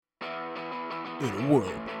In a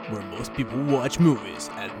world where most people watch movies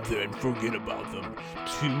and then forget about them,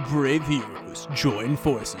 two brave heroes join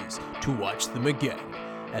forces to watch them again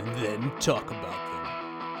and then talk about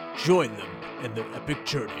them. Join them in their epic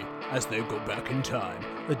journey as they go back in time,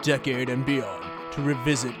 a decade and beyond, to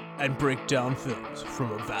revisit and break down films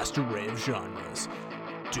from a vast array of genres.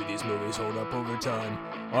 Do these movies hold up over time?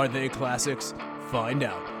 Are they classics? Find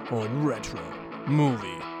out on Retro Movie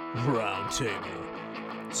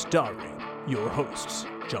Roundtable. Starring your hosts,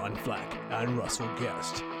 John Flack and Russell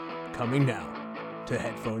Guest. Coming now to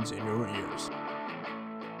headphones in your ears.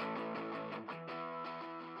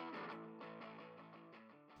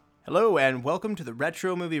 Hello and welcome to the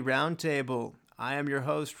Retro Movie Roundtable. I am your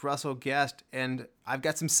host, Russell Guest, and I've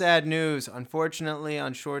got some sad news. Unfortunately,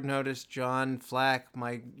 on short notice, John Flack,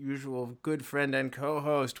 my usual good friend and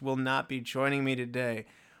co-host, will not be joining me today.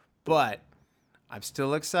 But I'm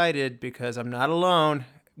still excited because I'm not alone.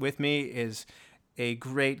 With me is a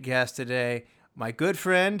great guest today, my good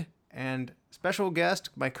friend and special guest,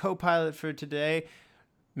 my co-pilot for today,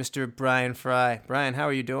 Mr. Brian Fry. Brian, how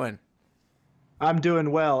are you doing? I'm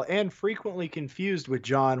doing well and frequently confused with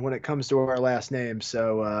John when it comes to our last name.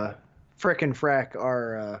 So, Frick and Frack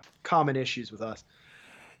are common issues with us.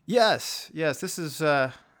 Yes. This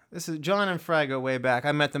is John and Fry go way back.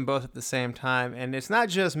 I met them both at the same time, and it's not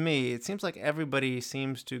just me. It seems like everybody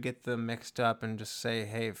seems to get them mixed up and just say,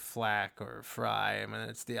 "Hey, Flack" or Fry. I mean,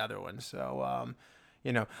 it's the other one. So,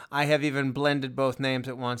 I have even blended both names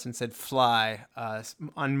at once and said "Fly"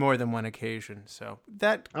 on more than one occasion. So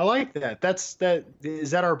that I like that.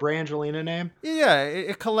 Is that our Brangelina name? Yeah,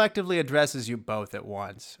 it collectively addresses you both at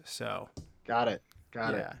once. So Got it.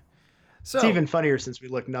 So It's even funnier since we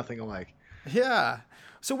look nothing alike. Yeah.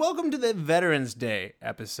 So welcome to the Veterans Day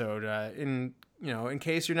episode. In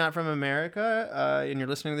case you're not from America and you're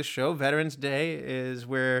listening to the show, Veterans Day is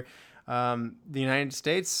where the United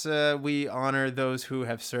States, we honor those who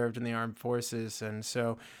have served in the armed forces. And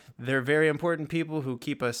so they're very important people who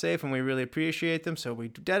keep us safe, and we really appreciate them. So we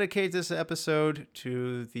dedicate this episode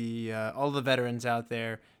to all the veterans out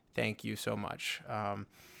there. Thank you so much.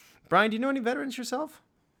 Brian, do you know any veterans yourself?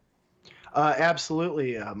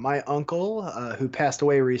 Absolutely. My uncle, who passed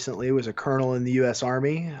away recently, was a colonel in the U.S.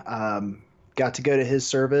 Army. Got to go to his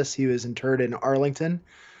service. He was interred in Arlington.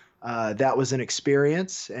 That was an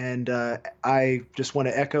experience, and I just want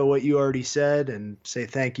to echo what you already said and say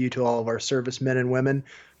thank you to all of our servicemen and women,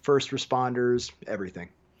 first responders, everything.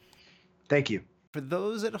 Thank you. For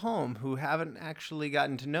those at home who haven't actually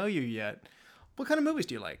gotten to know you yet, what kind of movies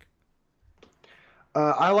do you like?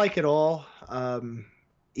 I like it all.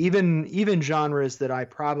 Even genres that I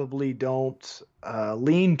probably don't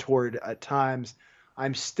lean toward at times,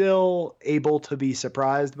 I'm still able to be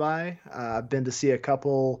surprised by. I've been to see a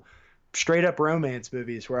couple straight up romance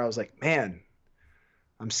movies where I was like, man,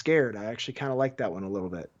 I'm scared. I actually kind of like that one a little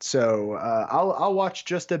bit. So I'll watch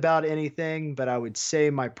just about anything, but I would say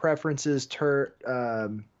my preferences turn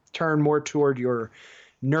more toward your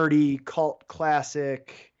nerdy cult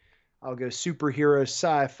classic. I'll go superhero,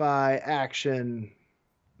 sci-fi, action,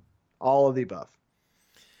 all of the above.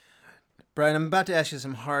 Brian, I'm about to ask you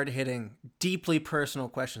some hard-hitting, deeply personal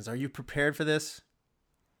questions. Are you prepared for this?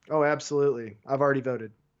 Oh, absolutely. I've already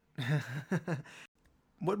voted.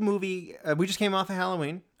 What movie, we just came off of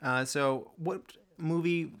Halloween, so what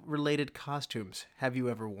movie-related costumes have you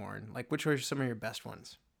ever worn? Like, which are some of your best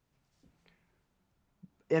ones?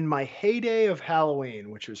 In my heyday of Halloween,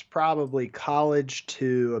 which was probably college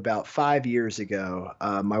to about 5 years ago,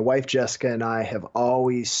 my wife Jessica and I have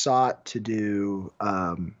always sought to do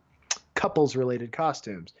couples-related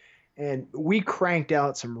costumes. And we cranked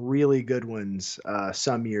out some really good ones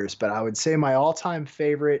some years, but I would say my all-time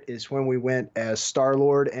favorite is when we went as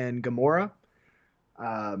Star-Lord and Gamora.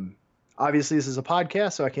 Obviously, this is a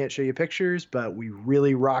podcast, so I can't show you pictures, but we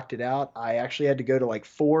really rocked it out. I actually had to go to like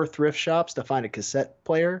 4 thrift shops to find a cassette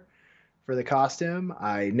player for the costume.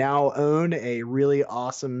 I now own a really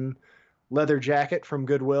awesome leather jacket from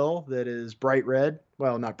Goodwill that is bright red.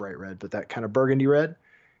 Well, not bright red, but that kind of burgundy red.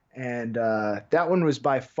 And that one was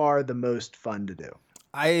by far the most fun to do.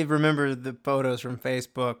 I remember the photos from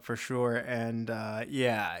Facebook for sure, and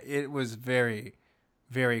it was very,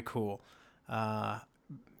 very cool.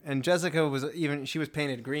 And Jessica she was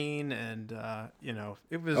painted green, and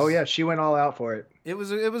it was. Oh yeah, she went all out for it. It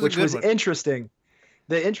was which a good was one. Interesting.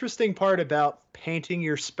 The interesting part about painting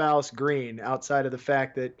your spouse green, outside of the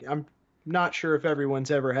fact that I'm not sure if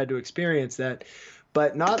everyone's ever had to experience that,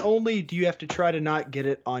 but not only do you have to try to not get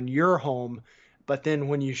it on your home, but then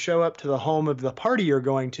when you show up to the home of the party you're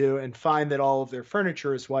going to and find that all of their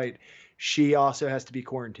furniture is white, she also has to be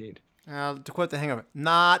quarantined. To quote The Hangover,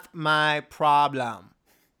 not my problem.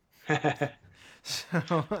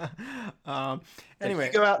 So, anyway.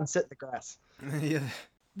 You go out and sit in the grass. Yeah.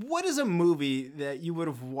 What is a movie that you would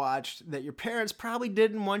have watched that your parents probably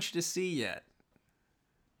didn't want you to see yet?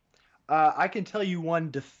 I can tell you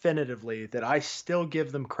one definitively that I still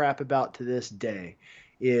give them crap about to this day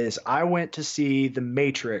is I went to see The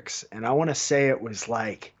Matrix, and I want to say it was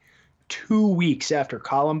like 2 weeks after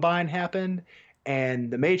Columbine happened,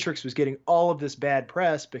 and The Matrix was getting all of this bad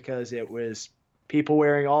press because it was people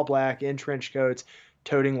wearing all black in trench coats,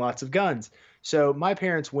 toting lots of guns. So my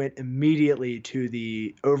parents went immediately to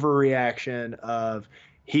the overreaction of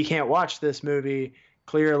he can't watch this movie.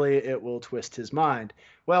 Clearly, it will twist his mind.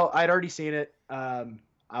 Well, I'd already seen it. I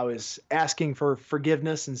was asking for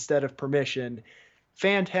forgiveness instead of permission.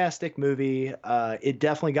 Fantastic movie. It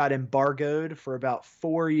definitely got embargoed for about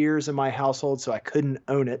 4 years in my household, so I couldn't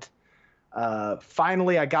own it.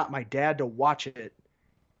 Finally, I got my dad to watch it,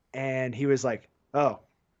 and he was like, "Oh,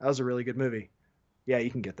 that was a really good movie. Yeah,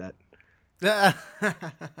 you can get that."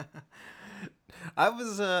 I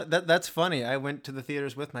was that's funny. I went to the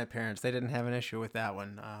theaters with my parents. They didn't have an issue with that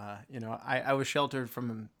one. I was sheltered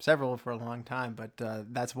from several for a long time, but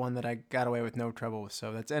that's one that I got away with no trouble with.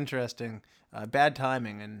 So that's interesting. Bad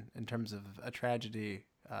timing in terms of a tragedy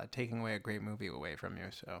taking away a great movie away from you.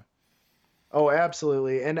 So. Oh,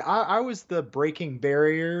 absolutely. And I was the breaking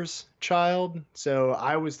barriers child. So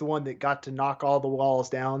I was the one that got to knock all the walls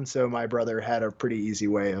down. So my brother had a pretty easy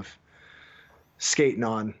way of skating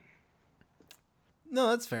on. No,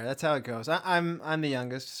 that's fair. That's how it goes. I'm the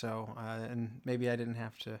youngest, so and maybe I didn't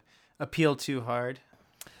have to appeal too hard.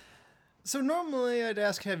 So normally I'd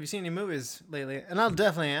ask, have you seen any movies lately? And I'll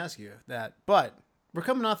definitely ask you that. But we're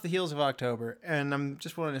coming off the heels of October, and I'm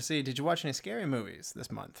just wanting to see, did you watch any scary movies this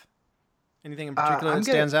month? Anything in particular that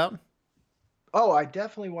stands out? Oh, I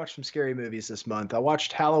definitely watched some scary movies this month. I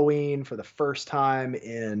watched Halloween for the first time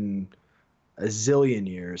in a zillion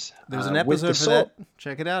years. There's an episode for that.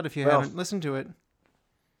 Check it out if you haven't listened to it.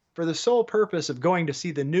 For the sole purpose of going to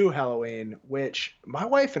see the new Halloween, which my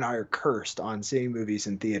wife and I are cursed on seeing movies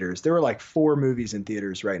in theaters. There are like 4 movies in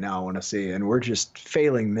theaters right now I want to see, and we're just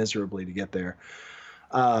failing miserably to get there.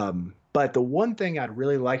 But the one thing I'd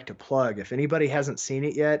really like to plug, if anybody hasn't seen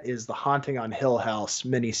it yet, is the Haunting on Hill House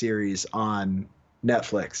miniseries on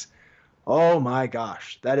Netflix. Oh my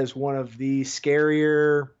gosh, that is one of the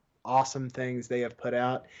scarier, awesome things they have put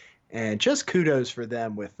out. And just kudos for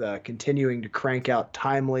them with continuing to crank out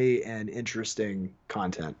timely and interesting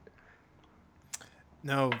content.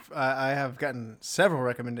 No, I have gotten several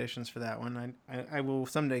recommendations for that one. I will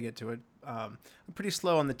someday get to it. I'm pretty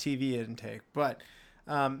slow on the TV intake, but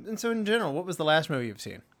and so in general, what was the last movie you've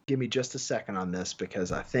seen? Give me just a second on this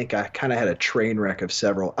because I think I kind of had a train wreck of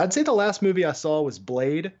several. I'd say the last movie I saw was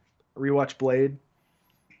Blade. Rewatch Blade.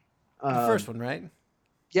 The first one, right?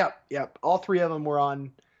 Yep. All 3 of them were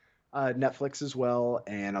on Netflix as well,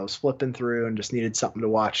 and I was flipping through and just needed something to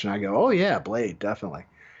watch, and I go, oh yeah, Blade, definitely.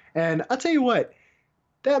 And I'll tell you what,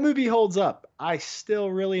 that movie holds up. I still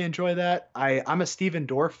really enjoy that. I'm a Stephen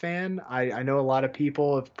Dorff fan. I know a lot of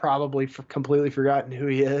people have probably completely forgotten who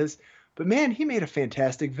he is, but man, he made a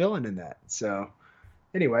fantastic villain in that. So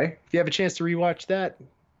anyway, if you have a chance to rewatch that,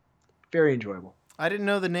 very enjoyable. I didn't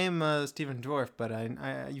know the name Stephen Dorff, but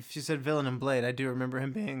if you said villain in Blade, I do remember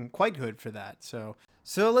him being quite good for that. So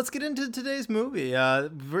let's get into today's movie.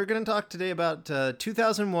 We're going to talk today about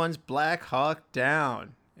 2001's Black Hawk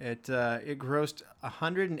Down. It grossed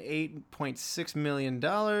 $108.6 million.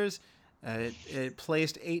 It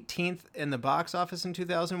placed 18th in the box office in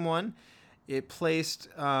 2001. It placed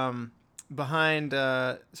it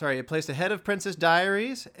placed ahead of Princess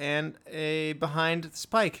Diaries and behind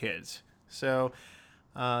Spy Kids. So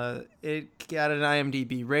it got an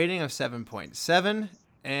IMDb rating of 7.7.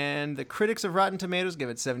 And the critics of Rotten Tomatoes give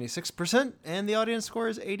it 76%, and the audience score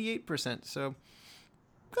is 88%. So,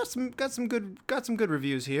 got some good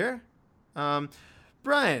reviews here.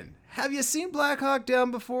 Brian, have you seen Black Hawk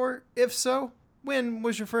Down before? If so, when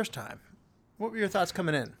was your first time? What were your thoughts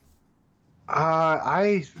coming in?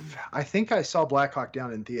 I think I saw Black Hawk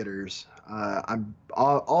Down in theaters. I'm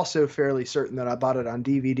also fairly certain that I bought it on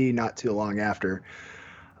DVD not too long after.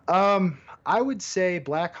 I would say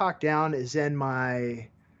Black Hawk Down is in my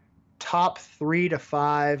top 3 to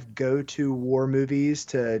 5 go-to war movies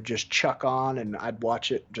to just chuck on, and I'd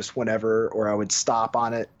watch it just whenever, or I would stop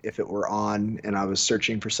on it if it were on and I was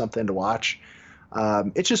searching for something to watch.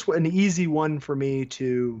 It's just an easy one for me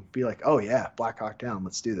to be like, oh yeah, Black Hawk Down,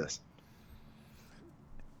 let's do this.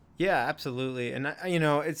 Yeah, absolutely. And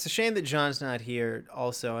it's a shame that John's not here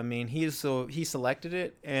also. I mean, he selected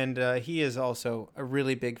it, and he is also a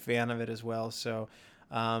really big fan of it as well. So,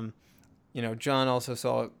 John also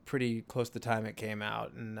saw it pretty close to the time it came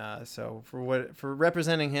out, and so for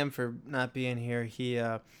representing him for not being here, he's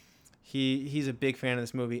a big fan of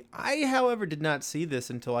this movie. I, however, did not see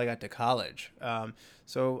this until I got to college.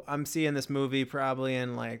 So I'm seeing this movie probably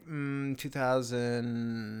in like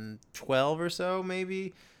 2012 or so,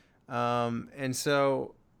 maybe. And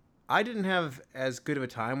so I didn't have as good of a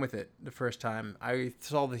time with it the first time. I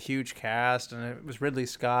saw the huge cast, and it was Ridley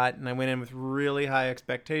Scott, and I went in with really high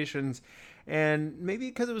expectations. And maybe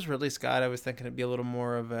because it was Ridley Scott, I was thinking it'd be a little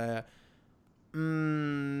more of a... I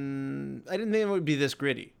didn't think it would be this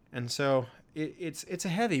gritty. And so it's a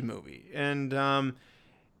heavy movie. And,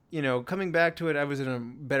 coming back to it, I was in a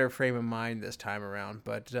better frame of mind this time around.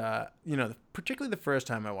 But, particularly the first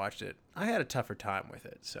time I watched it, I had a tougher time with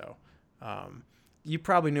it. So you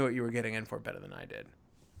probably knew what you were getting in for better than I did.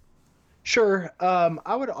 Sure.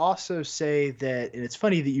 I would also say that, and it's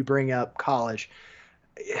funny that you bring up college.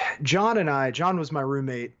 John was my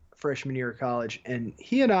roommate freshman year of college, and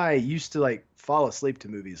he and I used to like fall asleep to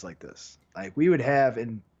movies like this. Like we would have,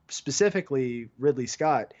 and specifically Ridley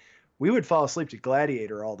Scott, we would fall asleep to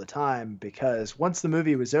Gladiator all the time because once the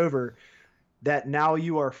movie was over, that "Now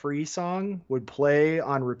You Are Free" song would play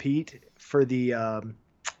on repeat for the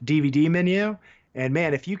DVD menu. And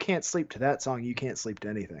man, if you can't sleep to that song, you can't sleep to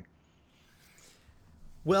anything.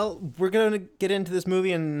 Well, we're going to get into this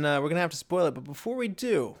movie, and we're going to have to spoil it. But before we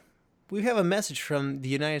do, we have a message from the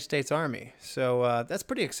United States Army. So that's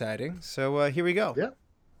pretty exciting. So here we go. Yeah.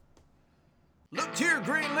 Look here,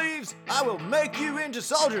 green leaves, I will make you into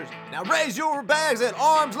soldiers. Now raise your bags at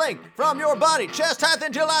arm's length from your body, chest height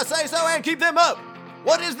until I say so, and keep them up.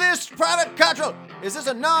 What is this, Private Cottrell? Is this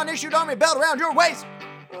a non-issued army belt around your waist?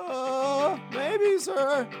 Maybe,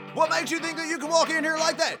 sir. What makes you think that you can walk in here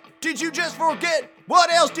like that? Did you just forget? What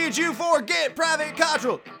else did you forget, Private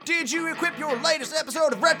Cottrell? Did you equip your latest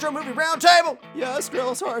episode of Retro Movie Roundtable? Yes,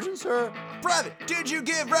 Drill Sergeant, sir. Private, did you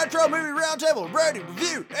give Retro Movie Roundtable a rating,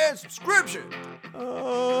 review, and subscription?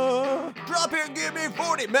 Drop here and give me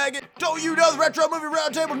 40, Megan. Don't you know the Retro Movie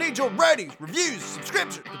Roundtable needs your ratings, reviews,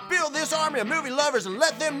 subscription to build this army of movie lovers and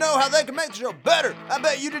let them know how they can make the show better? I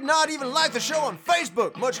bet you did not even like the show on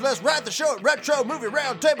Facebook, much less write the show at Retro Movie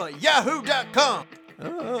Roundtable at yahoo.com.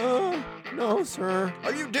 No, sir.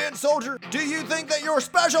 Are you dead, soldier? Do you think that you're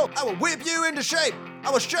special? I will whip you into shape.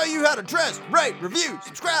 I will show you how to dress, rate, review,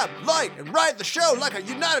 subscribe, like, and write the show like a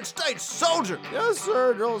United States soldier. Yes,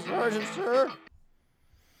 sir, Drill Sergeant, sir.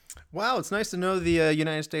 Wow, it's nice to know the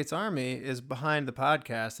United States Army is behind the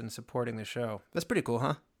podcast and supporting the show. That's pretty cool,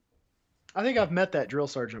 huh? I think I've met that drill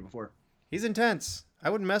sergeant before. He's intense. I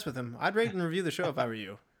wouldn't mess with him. I'd rate and review the show if I were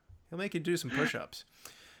you. He'll make you do some push-ups.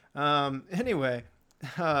 Anyway,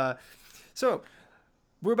 so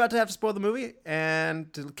we're about to have to spoil the movie,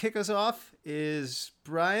 and to kick us off is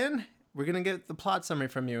Brian. We're going to get the plot summary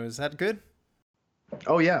from you. Is that good?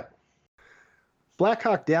 Oh, yeah. Black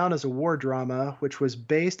Hawk Down is a war drama which was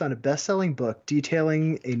based on a best-selling book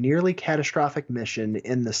detailing a nearly catastrophic mission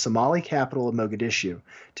in the Somali capital of Mogadishu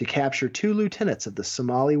to capture 2 lieutenants of the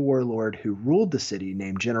Somali warlord who ruled the city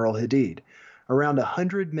named General Hadid. Around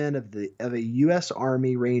 100 men of a U.S.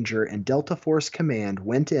 Army Ranger and Delta Force Command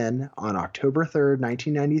went in on October 3,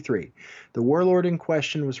 1993. The warlord in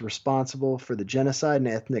question was responsible for the genocide and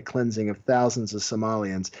ethnic cleansing of thousands of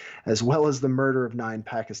Somalians, as well as the murder of 9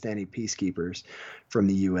 Pakistani peacekeepers from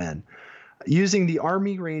the UN. Using the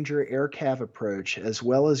Army Ranger Air Cav approach, as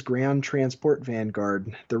well as ground transport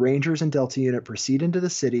vanguard, the Rangers and Delta unit proceed into the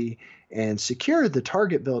city and secure the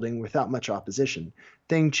target building without much opposition.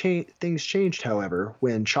 Things changed, however,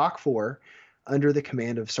 when Chalk 4, under the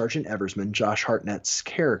command of Sergeant Eversman, Josh Hartnett's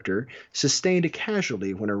character, sustained a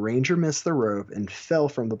casualty when a Ranger missed the rope and fell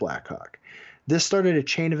from the Black Hawk. This started a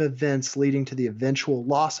chain of events leading to the eventual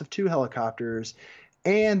loss of 2 helicopters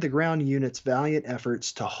and the ground unit's valiant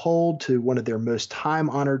efforts to hold to one of their most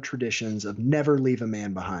time-honored traditions of never leave a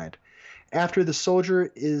man behind. After the soldier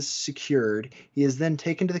is secured, he is then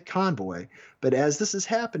taken to the convoy, but as this is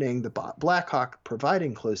happening, the Black Hawk,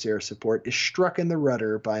 providing close air support, is struck in the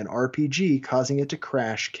rudder by an RPG, causing it to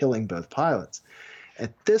crash, killing both pilots.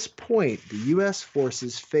 At this point, the U.S.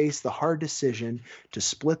 forces face the hard decision to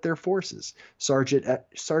split their forces. Sergeant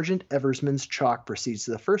Eversman's Chalk proceeds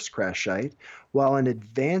to the first crash site, while an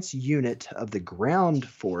advanced unit of the ground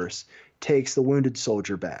force takes the wounded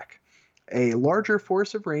soldier back. A larger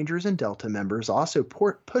force of Rangers and Delta members also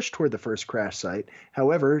pushed toward the first crash site.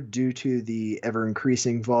 However, due to the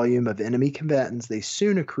ever-increasing volume of enemy combatants, they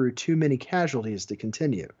soon accrue too many casualties to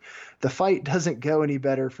continue. The fight doesn't go any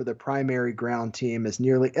better for the primary ground team, as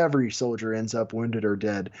nearly every soldier ends up wounded or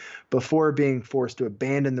dead before being forced to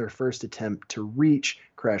abandon their first attempt to reach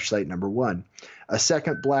crash site number 1. A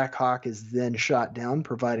second Black Hawk is then shot down,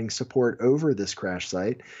 providing support over this crash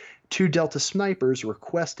site. 2 Delta snipers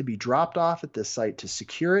request to be dropped off at this site to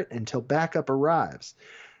secure it until backup arrives.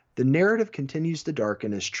 The narrative continues to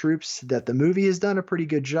darken as troops that the movie has done a pretty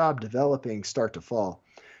good job developing start to fall.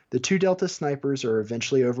 The 2 Delta snipers are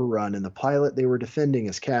eventually overrun, and the pilot they were defending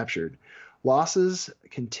is captured. Losses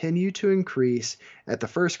continue to increase at the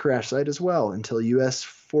first crash site as well, until U.S.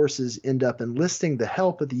 forces end up enlisting the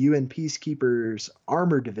help of the UN Peacekeepers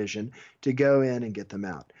Armor Division to go in and get them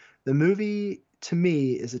out. The movie, to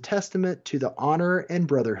me, is a testament to the honor and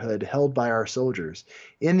brotherhood held by our soldiers.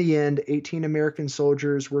 In the end, 18 American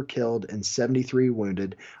soldiers were killed and 73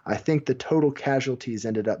 wounded. I think the total casualties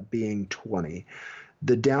ended up being 20.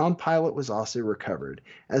 The downed pilot was also recovered.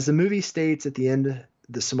 As the movie states at the end,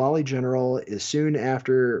 the Somali general is soon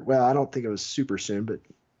after, well, I don't think it was super soon, but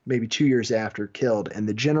maybe 2 years after, killed, and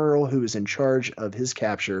the general who was in charge of his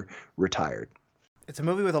capture retired. It's a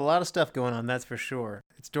movie with a lot of stuff going on, that's for sure.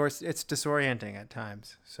 It's disorienting at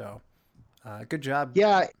times. So, good job.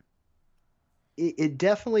 Yeah, it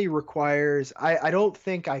definitely requires. I don't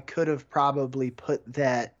think I could have probably put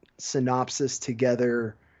that synopsis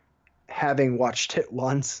together having watched it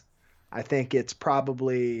once. I think it's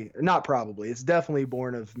it's definitely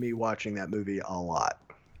born of me watching that movie a lot.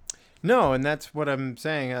 No, and that's what I'm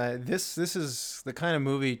saying. This is the kind of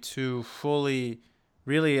movie to fully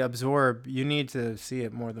really absorb. You need to see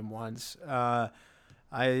it more than once.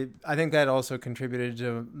 I think that also contributed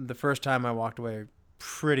to the first time I walked away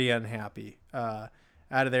pretty unhappy, out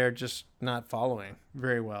of there just not following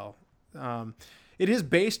very well. It is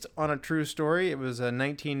based on a true story. It was a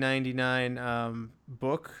 1999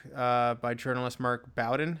 book by journalist Mark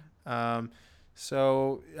Bowden.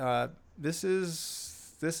 So this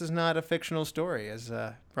is not a fictional story, as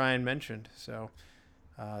Brian mentioned. So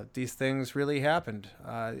these things really happened.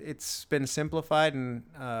 It's been simplified, and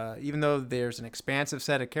even though there's an expansive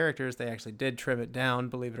set of characters, they actually did trim it down,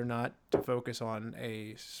 believe it or not, to focus on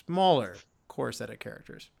a smaller core set of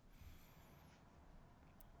characters.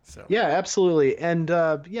 So. Yeah, absolutely. And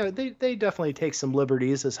they definitely take some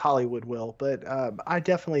liberties, as Hollywood will. But I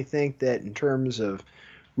definitely think that in terms of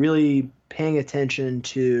really paying attention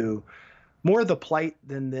to more the plight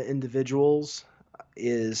than the individuals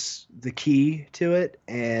is the key to it.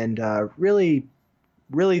 And really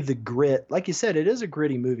the grit. Like you said, it is a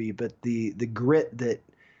gritty movie, but the grit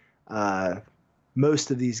that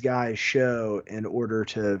most of these guys show in order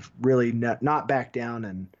to really not back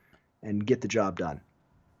down and get the job done.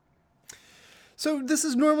 So this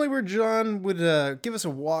is normally where John would give us a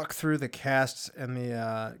walk through the cast and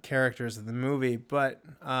the characters of the movie, but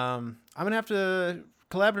I'm going to have to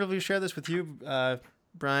collaboratively share this with you,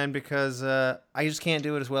 Brian, because I just can't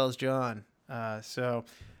do it as well as John. So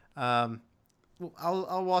I'll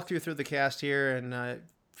walk you through the cast here, and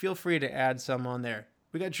feel free to add some on there.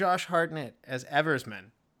 We got Josh Hartnett as Eversman.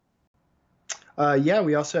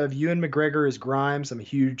 We also have Ewan McGregor as Grimes. I'm a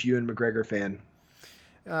huge Ewan McGregor fan.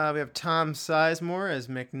 We have Tom Sizemore as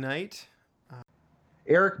McKnight.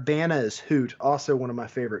 Eric Bana as Hoot, also one of my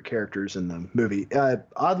favorite characters in the movie.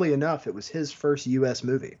 Oddly enough, it was his first U.S.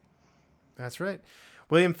 movie. That's right.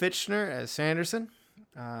 William Fichtner as Sanderson.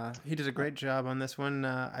 He did a great job on this one.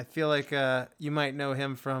 I feel like you might know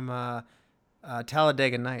him from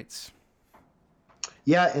Talladega Nights.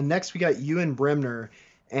 Yeah, and next we got Ewan Bremner.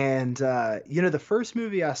 And, the first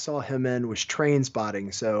movie I saw him in was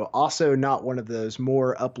Trainspotting, so also not one of those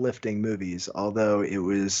more uplifting movies, although it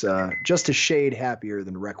was just a shade happier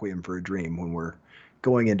than Requiem for a Dream when we're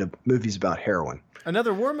going into movies about heroin.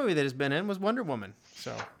 Another war movie that has been in was Wonder Woman.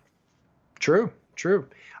 So True.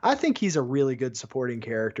 I think he's a really good supporting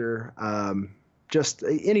character. Just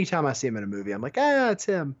anytime I see him in a movie, I'm like, it's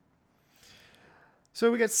him. So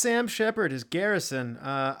we got Sam Shepard as Garrison.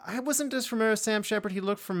 I wasn't as familiar with Sam Shepard. He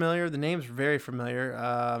looked familiar. The name's very familiar.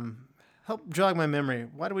 Help jog my memory.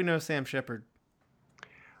 Why do we know Sam Shepard?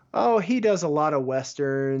 Oh, he does a lot of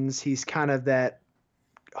Westerns. He's kind of that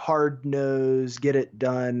hard-nosed,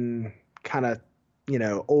 get-it-done kind of,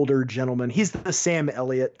 older gentleman. He's the Sam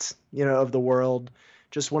Elliott, of the world.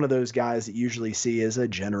 Just one of those guys that you usually see as a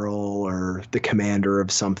general or the commander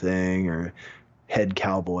of something or head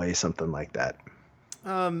cowboy, something like that.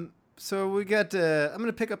 So we got, I'm going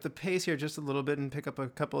to pick up the pace here just a little bit and pick up a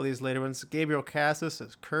couple of these later ones. Gabriel Cassis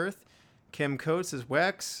as Kurth, Kim Coates as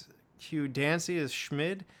Wex, Hugh Dancy as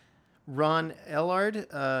Schmid, Ron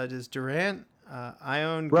Ellard as Durant,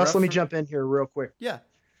 Ione Russ, let me Grufford- jump in here real quick. Yeah.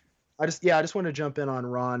 I just want to jump in on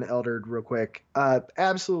Ron Eldard real quick.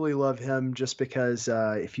 Absolutely love him just because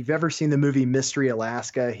if you've ever seen the movie Mystery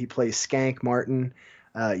Alaska, he plays Skank Martin.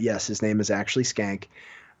 Yes, his name is actually Skank.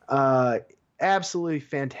 Absolutely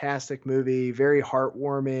fantastic movie, very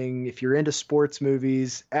heartwarming. If you're into sports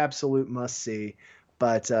movies, absolute must see.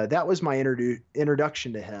 But that was my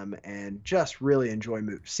introduction to him, and just really enjoy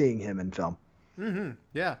seeing him in film. Mm-hmm.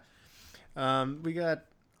 Yeah. We got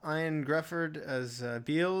Ian Grufford as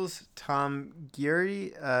Beals, Tom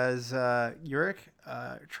Geary as Uric,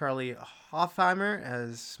 Charlie Hoffheimer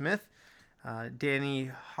as Smith, Danny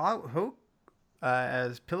Hoke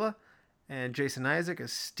as Pilla, and Jason Isaac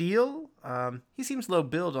as Steele. He seems low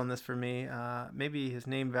billed on this for me. Maybe his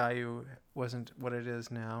name value wasn't what it is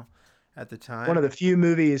now at the time. One of the few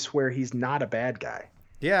movies where he's not a bad guy.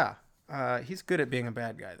 Yeah. He's good at being a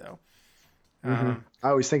bad guy, though. I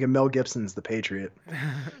always think of Mel Gibson's The Patriot.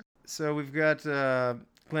 So we've got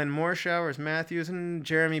Glenn Morshower as Matthews and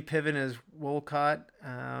Jeremy Piven as Wolcott.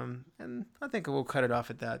 And I think we'll cut it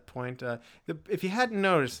off at that point. If you hadn't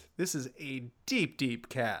noticed, this is a deep, deep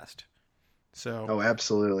cast. So, Oh,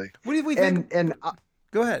 absolutely. what do we think? And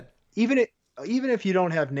Go ahead. even if you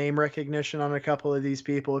don't have name recognition on a couple of these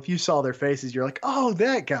people, if you saw their faces, you're like, oh,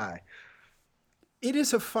 that guy. It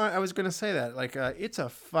is a fine. I was going to say that. Like, it's a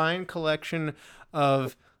fine collection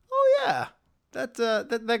of. Oh yeah,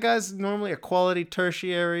 that guy's normally a quality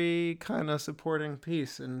tertiary kind of supporting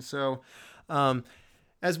piece, and so,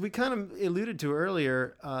 as we kind of alluded to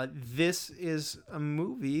earlier, this is a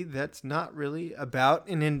movie that's not really about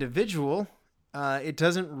an individual. It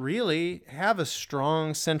doesn't really have a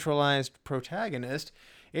strong centralized protagonist.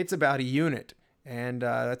 It's about a unit. And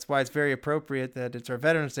that's why it's very appropriate that it's our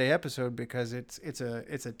Veterans Day episode, because it's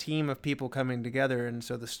a team of people coming together, and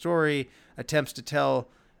so the story attempts to tell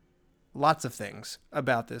lots of things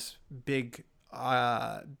about this big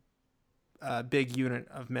unit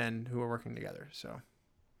of men who are working together. So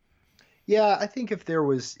Yeah, I think if there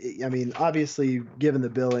was, I mean, obviously, given the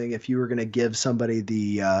billing, if you were going to give somebody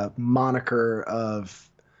the moniker of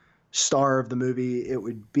star of the movie, it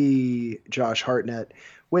would be Josh Hartnett,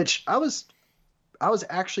 which I was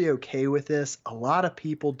actually okay with this. A lot of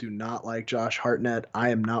people do not like Josh Hartnett. I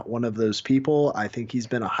am not one of those people. I think he's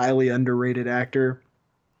been a highly underrated actor.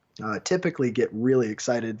 Typically get really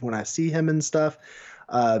excited when I see him and stuff,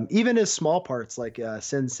 even his small parts like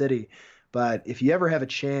Sin City. But if you ever have a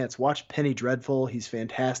chance, watch Penny Dreadful. He's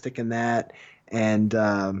fantastic in that. And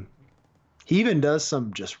he even does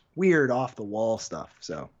some just weird off-the-wall stuff.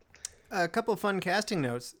 So, a couple of fun casting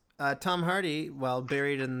notes. Tom Hardy, while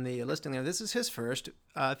buried in the listing there, this is his first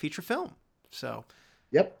feature film. So,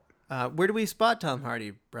 yep. Where do we spot Tom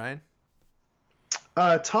Hardy, Brian?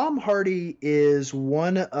 Tom Hardy is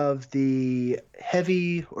one of the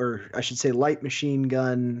heavy, or I should say light machine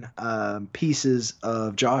gun pieces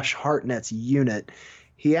of Josh Hartnett's unit.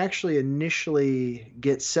 He actually initially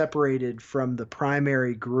gets separated from the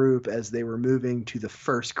primary group as they were moving to the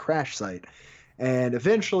first crash site. And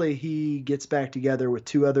eventually he gets back together with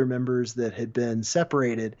two other members that had been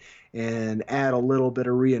separated and add a little bit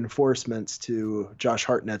of reinforcements to Josh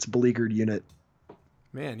Hartnett's beleaguered unit.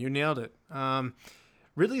 Man, you nailed it.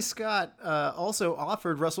 Ridley Scott also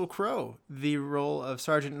offered Russell Crowe the role of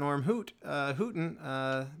Sergeant Norm Hooten,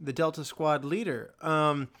 the Delta Squad leader.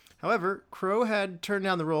 However, Crowe had turned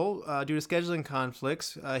down the role due to scheduling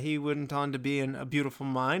conflicts. He went on to be in A Beautiful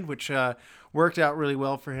Mind, which worked out really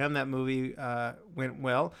well for him. That movie went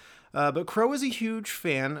well. But Crowe was a huge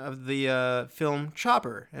fan of the film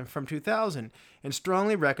Chopper and from 2000 and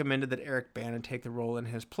strongly recommended that Eric Bana take the role in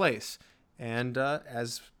his place. And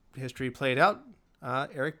as history played out,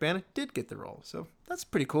 Eric Bana did get the role. So that's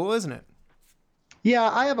pretty cool, isn't it?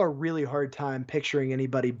 Yeah, I have a really hard time picturing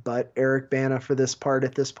anybody but Eric Bana for this part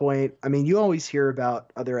at this point. I mean, you always hear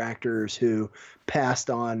about other actors who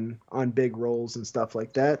passed on big roles and stuff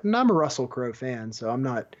like that. And I'm a Russell Crowe fan, so I'm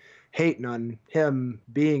not hating on him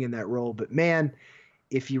being in that role. But man,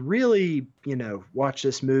 if you really, watch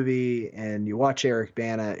this movie and you watch Eric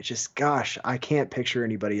Bana, it's just, gosh, I can't picture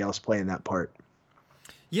anybody else playing that part.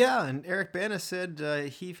 Yeah, and Eric Bana said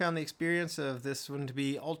he found the experience of this one to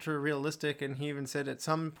be ultra realistic, and he even said at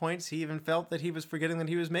some points he even felt that he was forgetting that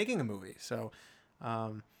he was making a movie. So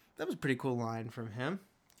that was a pretty cool line from him.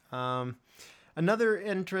 Another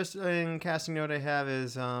interesting casting note I have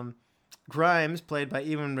is Grimes, played by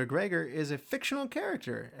Ewan McGregor, is a fictional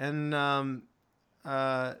character, and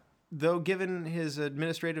though given his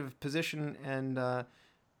administrative position and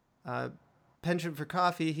Penchant for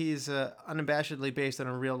Coffee, he's unabashedly based on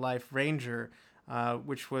a real-life ranger,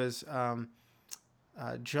 which was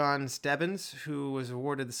John Stebbins, who was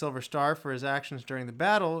awarded the Silver Star for his actions during the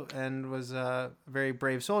battle and was a very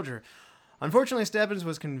brave soldier. Unfortunately, Stebbins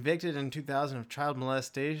was convicted in 2000 of child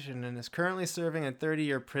molestation and is currently serving a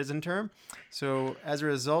 30-year prison term. So as a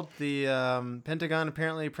result, the Pentagon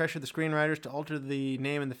apparently pressured the screenwriters to alter the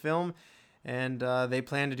name in the film, and they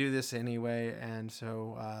plan to do this anyway. And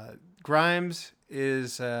so Grimes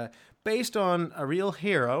is based on a real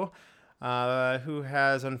hero who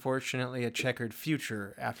has, unfortunately, a checkered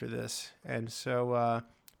future after this. And so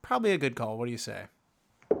probably a good call. What do you say?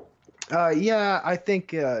 Yeah, I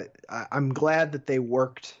think I'm glad that they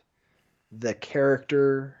worked the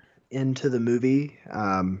character into the movie.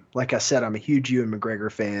 Like I said, I'm a huge Ewan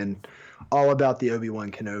McGregor fan, all about the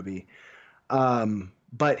Obi-Wan Kenobi.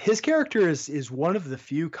 But his character is one of the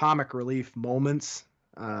few comic relief moments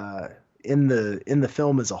in the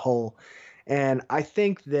film as a whole, and I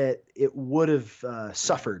think that it would have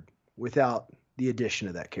suffered without the addition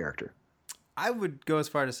of that character. I would go as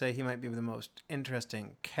far to say he might be the most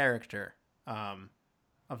interesting character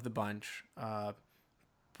of the bunch,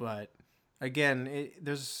 but again,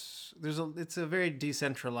 it's a very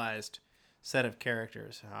decentralized set of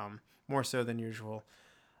characters, more so than usual.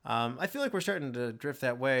 I feel like we're starting to drift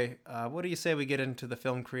that way. What do you say we get into the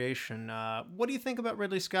film creation? What do you think about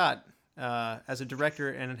Ridley Scott as a director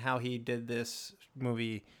and how he did this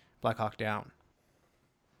movie, Black Hawk Down?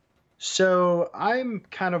 So I'm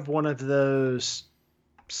kind of one of those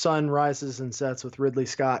sun rises and sets with Ridley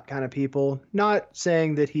Scott kind of people. Not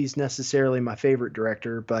saying that he's necessarily my favorite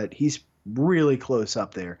director, but he's really close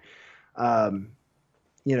up there.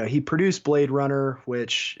 He produced Blade Runner,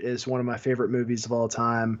 which is one of my favorite movies of all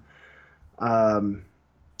time.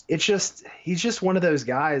 He's just one of those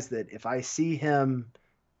guys that if I see him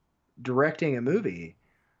directing a movie,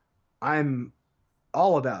 I'm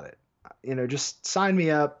all about it. Just sign me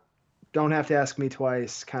up. Don't have to ask me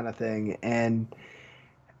twice kind of thing. And,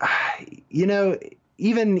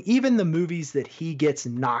 even the movies that he gets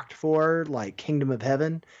knocked for, like Kingdom of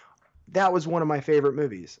Heaven, that was one of my favorite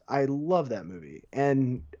movies. I love that movie.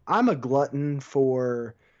 And I'm a glutton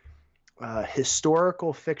for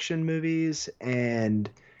historical fiction movies. And,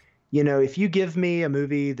 if you give me a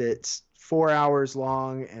movie that's 4 hours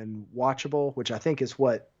long and watchable, which I think is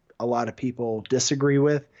what a lot of people disagree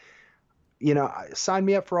with, sign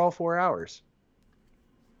me up for all 4 hours.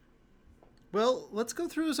 Well, let's go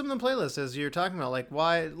through some of the playlists as you're talking about. Like,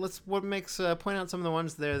 point out some of the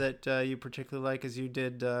ones there that you particularly like, as you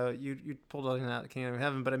did. You pulled out Kingdom of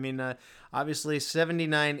Heaven, but I mean, obviously,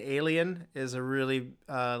 79 Alien is a really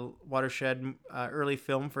watershed early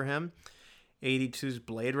film for him. 82's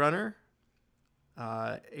Blade Runner.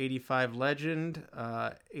 85 Legend.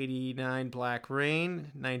 89 Black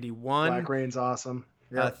Rain. 91. Black Rain's awesome.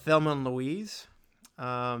 Yeah. Thelma and Louise.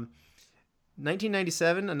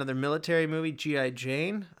 1997, another military movie, G.I.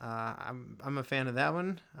 Jane. I'm a fan of that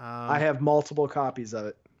one. I have multiple copies of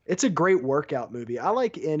it. It's a great workout movie. I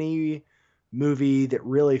like any movie that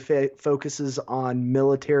really focuses on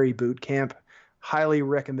military boot camp. Highly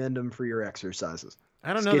recommend them for your exercises.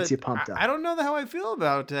 I don't know. Gets you pumped up. I don't know how I feel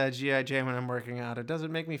about G.I. Jane when I'm working out. It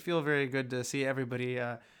doesn't make me feel very good to see everybody.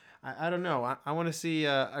 I don't know. I want to see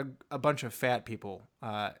a bunch of fat people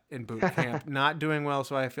in boot camp not doing well,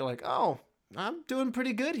 so I feel like, oh, I'm doing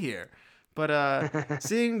pretty good here. But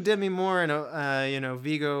seeing Demi Moore and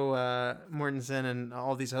Viggo Mortensen and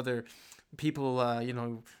all these other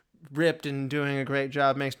people, ripped and doing a great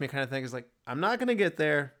job makes me kind of think, it's like, I'm not going to get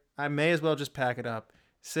there. I may as well just pack it up,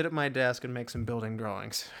 sit at my desk, and make some building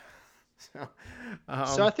drawings.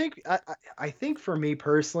 So I think for me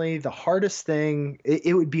personally, the hardest thing,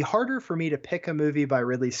 it would be harder for me to pick a movie by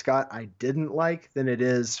Ridley Scott I didn't like than it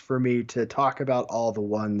is for me to talk about all the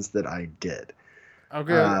ones that I did.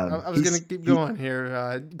 Okay, I was going to keep going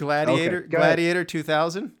here. Gladiator, Okay, Gladiator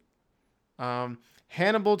 2000.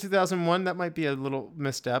 Hannibal 2001. That might be a little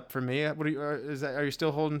misstep for me. What are you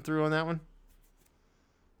still holding through on that one?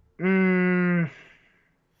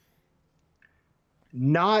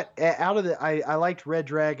 Not out of the. I liked Red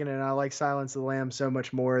Dragon and I like Silence of the Lambs so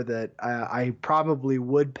much more that I probably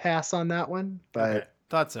would pass on that one. But okay.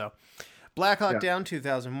 Thought so. Black Hawk Down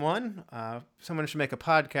 2001. Someone should make a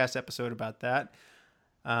podcast episode about that.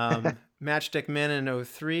 Matchstick Men in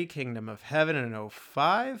 2003. Kingdom of Heaven in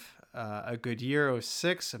 2005. A Good Year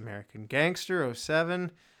 2006. American Gangster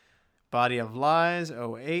 2007. Body of Lies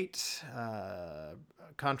 2008.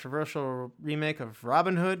 Controversial remake of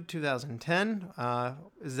Robin Hood 2010.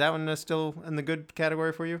 Is that one still in the good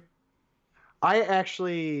category for you? I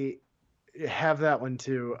actually have that one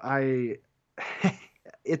too.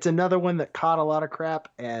 it's another one that caught a lot of crap,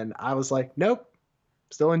 and I was like, nope,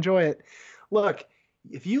 still enjoy it. Look,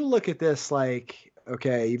 if you look at this, like,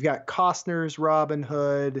 okay, you've got Costner's Robin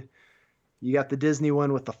Hood, you got the Disney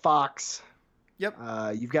one with the fox. Yep.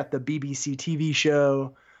 You've got the BBC TV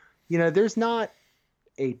show. You know, there's not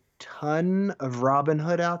a ton of Robin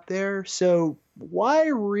Hood out there, so why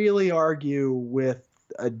really argue with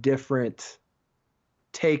a different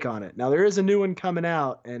take on it? Now, there is a new one coming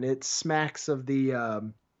out, and it smacks of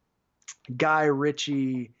the Guy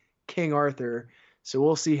Ritchie King Arthur, so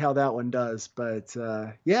we'll see how that one does. But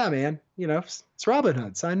yeah, man, you know, it's Robin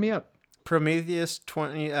Hood. Sign me up. Prometheus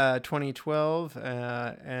 2012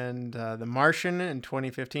 and The Martian in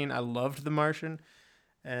 2015. I loved The Martian.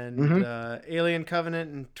 And Alien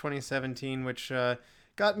Covenant in 2017, which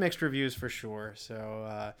got mixed reviews for sure.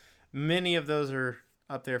 So many of those are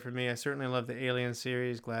up there for me. I certainly love the Alien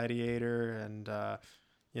series, Gladiator, and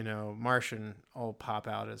Martian all pop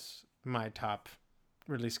out as my top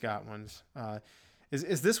Ridley Scott ones.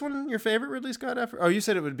 Is this one your favorite Ridley Scott effort? Oh, you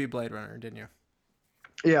said it would be Blade Runner, didn't you?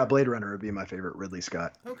 Yeah, Blade Runner would be my favorite Ridley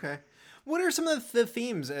Scott. Okay. What are some of the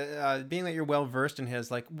themes, being that you're well versed in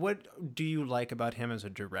his, like, what do you like about him as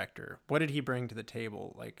a director? What did he bring to the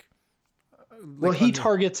table? Well, he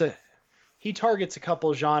targets a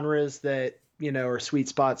couple genres that, you know, are sweet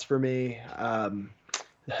spots for me.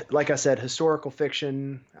 Like I said, historical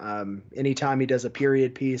fiction. Anytime he does a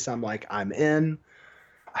period piece, I'm like, I'm in.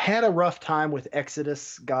 I had a rough time with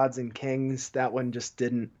Exodus, Gods and Kings. That one just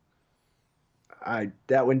didn't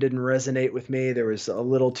resonate with me. There was a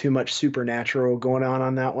little too much supernatural going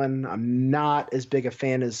on that one. I'm not as big a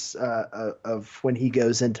fan as of when he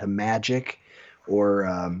goes into magic, or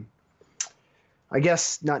I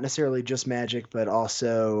guess not necessarily just magic, but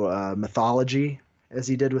also mythology, as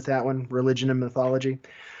he did with that one, religion and mythology.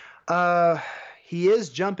 He is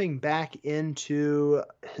jumping back into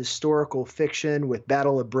historical fiction with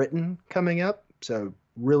Battle of Britain coming up, so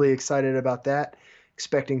really excited about that.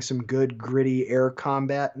 Expecting some good, gritty air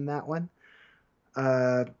combat in that one.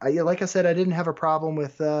 Like I said, I didn't have a problem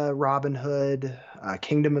with Robin Hood.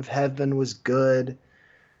 Kingdom of Heaven was good.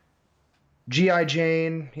 G.I.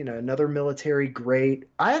 Jane, you know, another military great.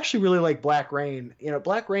 I actually really like Black Rain. You know,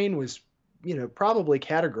 Black Rain was, you know, probably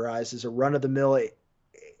categorized as a run-of-the-mill late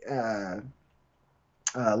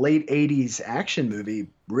 80s action movie.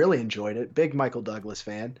 Really enjoyed it. Big Michael Douglas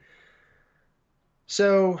fan.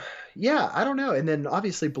 So, yeah, I don't know. And then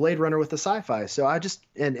obviously Blade Runner with the sci-fi. So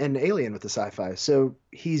and Alien with the sci-fi. So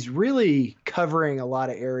he's really covering a lot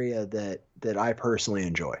of area that I personally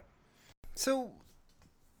enjoy. So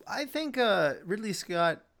I think Ridley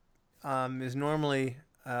Scott is normally,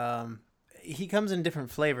 he comes in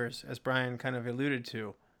different flavors, as Brian kind of alluded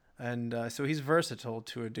to. And so he's versatile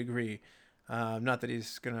to a degree. Not that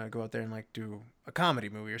he's going to go out there and like do a comedy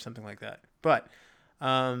movie or something like that. But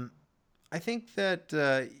I think that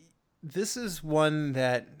this is one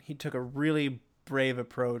that he took a really brave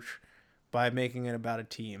approach by making it about a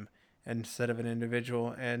team instead of an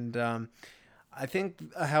individual. And I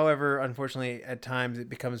think, however, unfortunately, at times it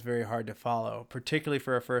becomes very hard to follow, particularly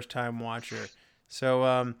for a first-time watcher.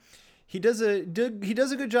 So he does a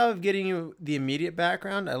good job of getting you the immediate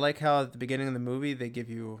background. I like how at the beginning of the movie they give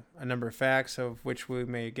you a number of facts, of which we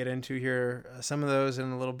may get into here, some of those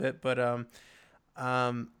in a little bit. But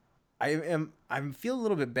I feel a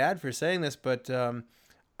little bit bad for saying this, but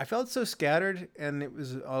I felt so scattered, and it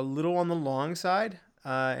was a little on the long side,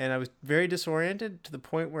 and I was very disoriented to the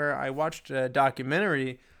point where I watched a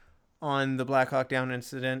documentary on the Black Hawk Down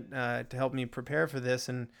incident to help me prepare for this,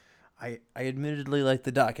 and I admittedly liked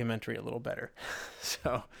the documentary a little better.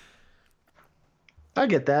 So I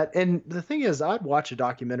get that. And the thing is, I'd watch a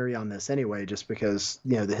documentary on this anyway, just because,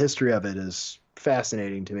 you know, the history of it is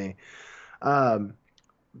fascinating to me.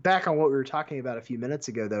 Back on what we were talking about a few minutes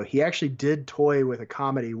ago, though, he actually did toy with a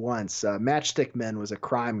comedy once. Matchstick Men was a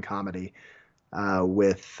crime comedy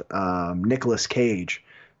with Nicolas Cage.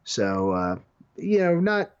 So, you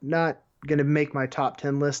know, not going to make my top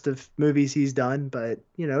 10 list of movies he's done, but,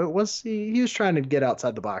 you know, it was he was trying to get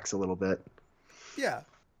outside the box a little bit. Yeah.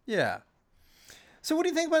 Yeah. So what do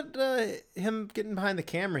you think about him getting behind the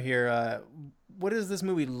camera here? What does this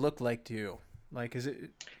movie look like to you? Like, is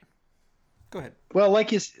it... Go ahead. Well,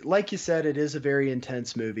 like you said, it is a very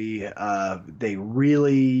intense movie. They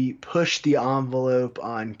really push the envelope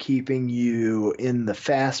on keeping you in the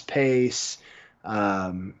fast pace,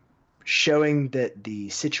 showing that the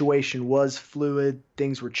situation was fluid.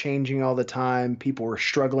 Things were changing all the time. People were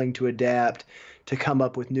struggling to adapt, to come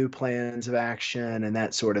up with new plans of action and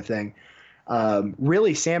that sort of thing.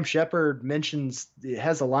 Really, Sam Shepard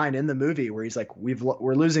has a line in the movie where he's like,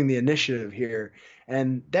 we're losing the initiative here.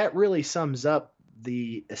 And that really sums up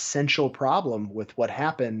the essential problem with what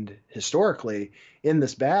happened historically in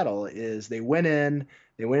this battle is they went in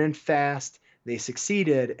fast, they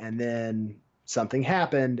succeeded, and then something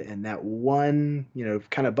happened, and that one,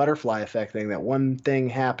 kind of butterfly effect thing, that one thing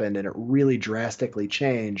happened, and it really drastically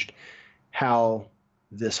changed how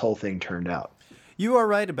this whole thing turned out. You are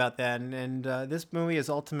right about that, and this movie is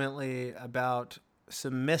ultimately about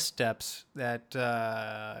some missteps that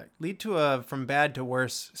lead to a from bad to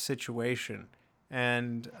worse situation,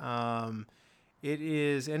 and it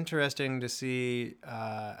is interesting to see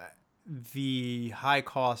the high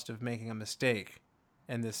cost of making a mistake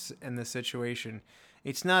in this situation.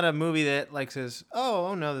 It's not a movie that like says,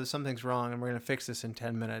 "Oh no, something's wrong, and we're going to fix this in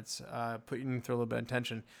 10 minutes." Put you through a little bit of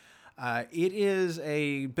tension. It is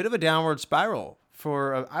a bit of a downward spiral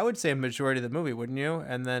for I would say a majority of the movie, wouldn't you?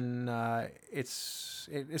 And then it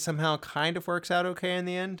somehow kind of works out okay in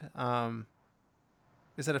the end.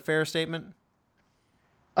 Is that a fair statement?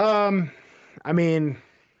 I mean,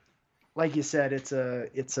 like you said, it's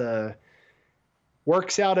a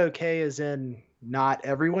works out okay as in not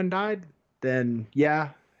everyone died. Then yeah,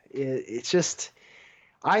 it's just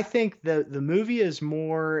I think the movie is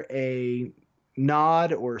more a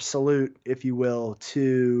nod or salute, if you will,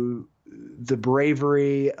 to the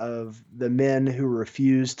bravery of the men who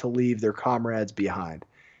refuse to leave their comrades behind.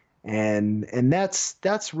 And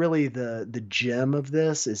that's really the gem of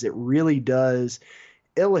this is it really does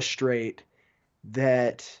illustrate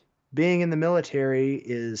that being in the military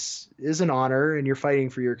is an honor and you're fighting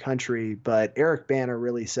for your country, but Eric Bana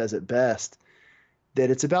really says it best that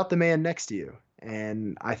it's about the man next to you.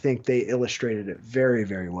 And I think they illustrated it very,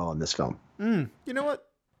 very well in this film. You know what?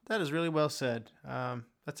 That is really well said.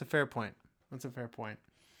 That's a fair point. What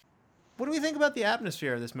do we think about the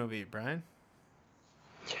atmosphere of this movie, Brian?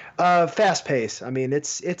 Fast pace. I mean,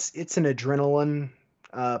 it's an adrenaline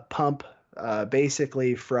pump,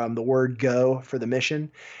 basically from the word go for the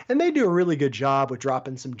mission, and they do a really good job with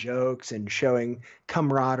dropping some jokes and showing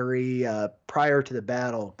camaraderie prior to the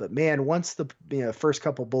battle. But man, once the first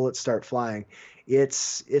couple bullets start flying,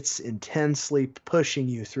 it's intensely pushing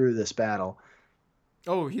you through this battle.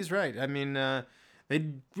 Oh, he's right. I mean, they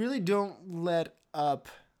really don't let up.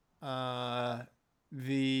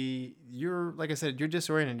 You're like I said, you're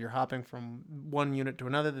disoriented. You're hopping from one unit to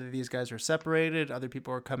another. These guys are separated. Other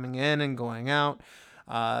people are coming in and going out.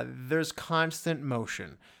 There's constant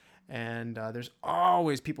motion, and there's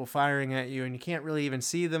always people firing at you, and you can't really even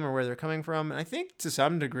see them or where they're coming from. And I think to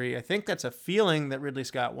some degree, I think that's a feeling that Ridley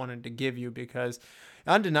Scott wanted to give you because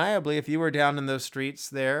undeniably, if you were down in those streets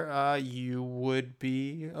there, you would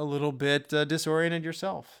be a little bit disoriented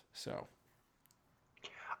yourself. So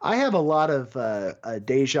I have a lot of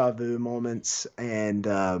deja vu moments and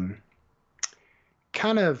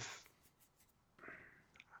kind of,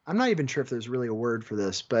 I'm not even sure if there's really a word for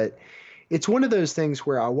this, but it's one of those things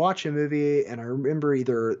where I watch a movie and I remember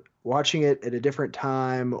either watching it at a different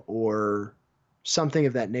time or something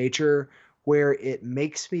of that nature where it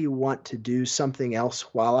makes me want to do something else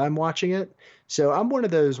while I'm watching it. So I'm one of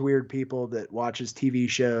those weird people that watches TV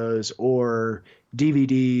shows or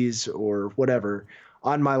DVDs or whatever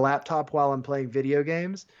on my laptop while I'm playing video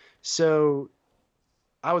games. So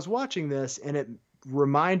I was watching this and it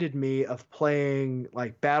reminded me of playing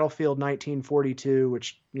like Battlefield 1942,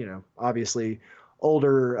 which, obviously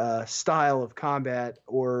older style of combat,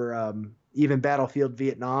 or even Battlefield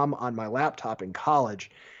Vietnam on my laptop in college.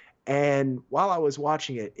 And while I was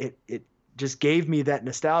watching it, it just gave me that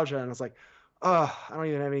nostalgia. And I was like, oh, I don't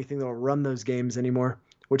even have anything that will run those games anymore,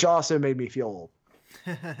 which also made me feel old.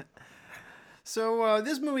 So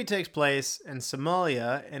this movie takes place in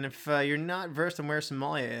Somalia, and if you're not versed in where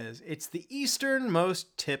Somalia is, it's the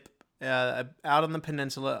easternmost tip out on the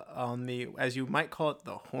peninsula on the, as you might call it,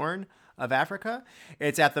 the Horn of Africa.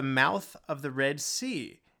 It's at the mouth of the Red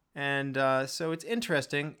Sea. And so it's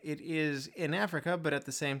interesting. It is in Africa, but at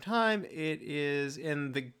the same time, it is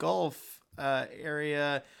in the Gulf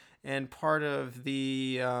area and part of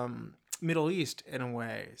the Middle East in a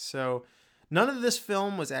way. So none of this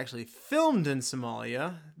film was actually filmed in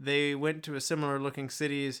Somalia. They went to a similar looking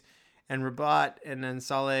cities and Rabat and then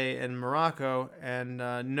Saleh and Morocco, and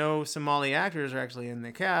no Somali actors are actually in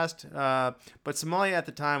the cast. But Somalia at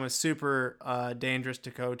the time was super dangerous to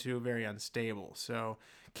go to, very unstable. So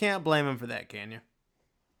can't blame them for that, can you?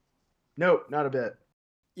 Nope, not a bit.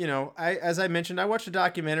 As I mentioned, I watched a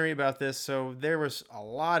documentary about this, so there was a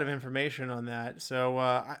lot of information on that. So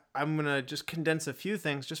I'm going to just condense a few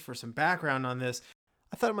things just for some background on this.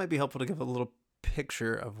 I thought it might be helpful to give a little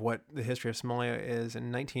picture of what the history of Somalia is.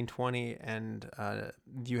 In 1920, and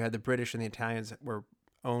you had the British and the Italians that were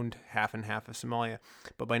owned half and half of Somalia.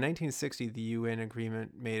 But by 1960, the UN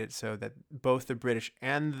agreement made it so that both the British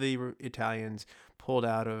and the Italians pulled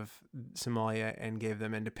out of Somalia and gave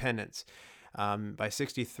them independence. By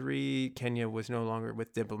 63, Kenya was no longer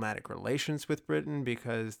with diplomatic relations with Britain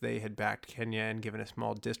because they had backed Kenya and given a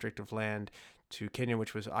small district of land to Kenya,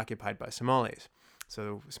 which was occupied by Somalis.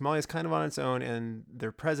 So Somalia is kind of on its own, and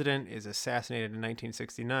their president is assassinated in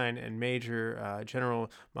 1969, and Major General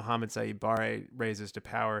Mohammed Saeed Barre raises to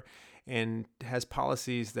power and has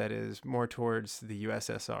policies that is more towards the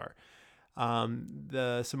USSR.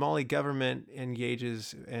 The Somali government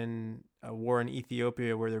engages in a war in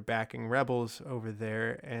Ethiopia where they're backing rebels over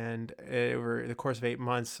there, and over the course of 8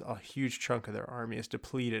 months, a huge chunk of their army is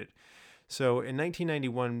depleted. So in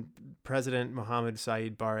 1991, President Mohammed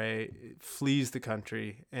Saeed Barre flees the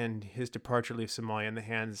country, and his departure leaves Somalia in the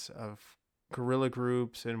hands of guerrilla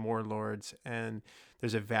groups and warlords, and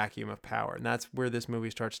there's a vacuum of power. And that's where this movie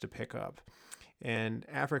starts to pick up. And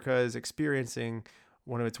Africa is experiencing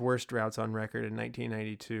one of its worst droughts on record in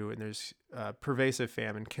 1992, and there's pervasive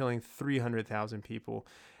famine, killing 300,000 people.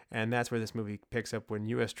 And that's where this movie picks up when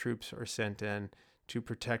U.S. troops are sent in to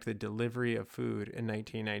protect the delivery of food in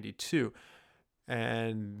 1992.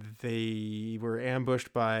 And they were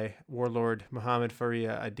ambushed by warlord Muhammad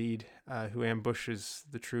Faria Adid, who ambushes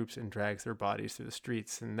the troops and drags their bodies through the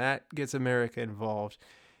streets. And that gets America involved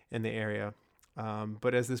in the area.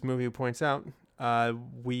 But as this movie points out,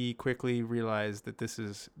 we quickly realize that this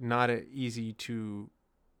is not an easy to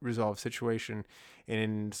resolve situation.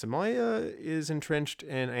 And Somalia is entrenched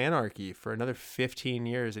in anarchy for another 15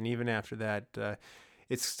 years. And even after that,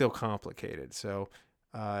 it's still complicated. So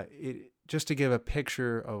just to give a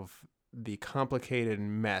picture of the complicated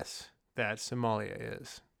mess that Somalia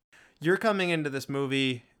is. You're coming into this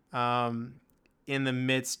movie in the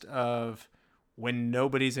midst of when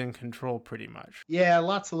nobody's in control, pretty much. Yeah,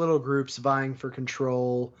 lots of little groups vying for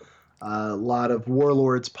control. A lot of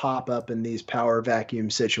warlords pop up in these power vacuum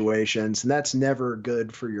situations, and that's never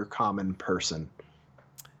good for your common person.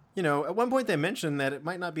 You know, at one point they mentioned that it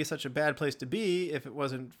might not be such a bad place to be if it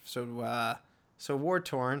wasn't so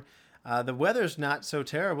war-torn. The weather's not so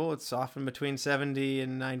terrible. It's often between 70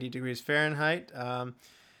 and 90 degrees Fahrenheit.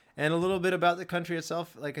 And a little bit about the country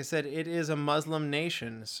itself. Like I said, it is a Muslim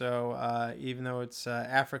nation. So even though it's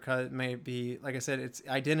Africa, it may be, like I said, its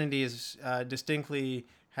identity is distinctly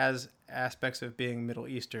has aspects of being Middle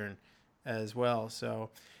Eastern as well. So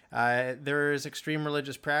there is extreme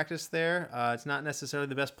religious practice there. It's not necessarily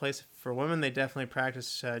the best place for women. They definitely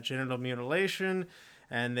practice genital mutilation,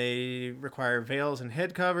 and they require veils and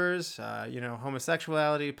head covers.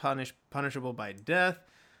 Homosexuality punishable by death.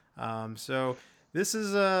 So this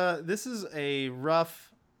is a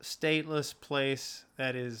rough, stateless place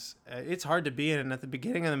that is it's hard to be in. And at the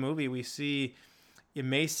beginning of the movie, we see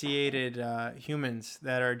emaciated humans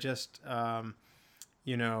that are just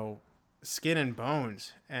skin and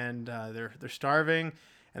bones, and they're starving,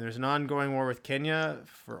 and there's an ongoing war with Kenya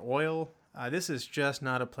for oil. This is just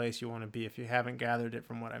not a place you want to be if you haven't gathered it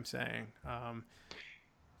from what I'm saying.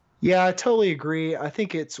 Yeah, I totally agree. I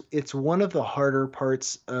think it's one of the harder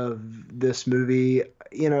parts of this movie.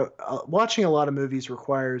 Watching a lot of movies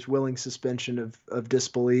requires willing suspension of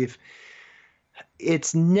disbelief.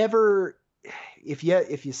 It's never, if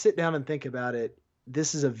you sit down and think about it,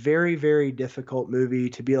 this is a very, very difficult movie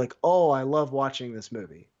to be like, oh, I love watching this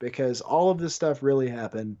movie, because all of this stuff really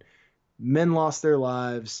happened. Men lost their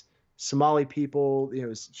lives. Somali people, it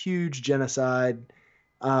was huge genocide.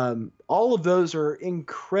 All of those are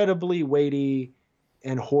incredibly weighty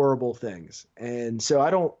and horrible things. And so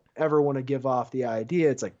I don't ever want to give off the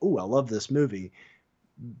idea it's like, oh, I love this movie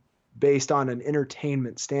based on an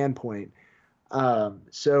entertainment standpoint.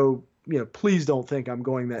 So please don't think I'm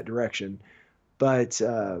going that direction. But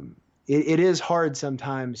it is hard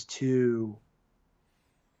sometimes to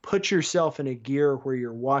put yourself in a gear where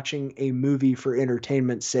you're watching a movie for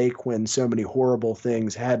entertainment's sake when so many horrible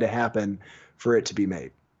things had to happen for it to be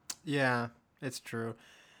made. Yeah, it's true.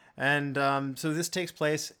 And so this takes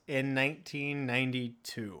place in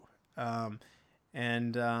 1992.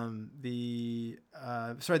 The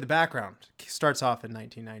background starts off in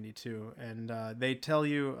 1992, and they tell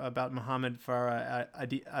you about Muhammad Farah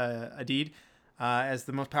Adid as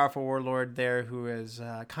the most powerful warlord there, who has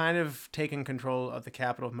kind of taken control of the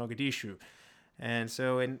capital of Mogadishu. And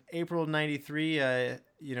so in April 93,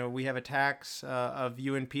 we have attacks of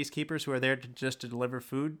UN peacekeepers who are there to deliver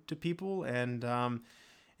food to people. And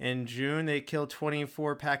in June, they kill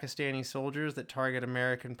 24 Pakistani soldiers that target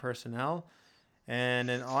American personnel. And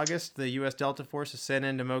in August, the U.S. Delta Force is sent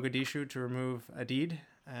into Mogadishu to remove Adid.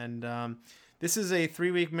 And this is a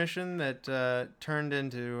 3-week mission that turned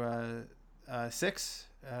into 6.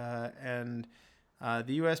 And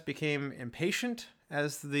the U.S. became impatient,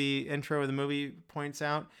 as the intro of the movie points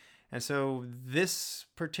out. And so this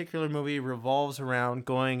particular movie revolves around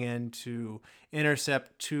going in to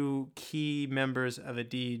intercept 2 key members of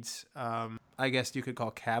Adid's, I guess you could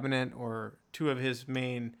call cabinet, or 2 of his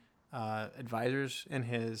main advisors in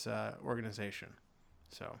his organization.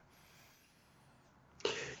 So,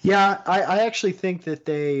 yeah, I actually think that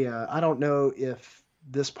they. I don't know if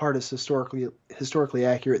this part is historically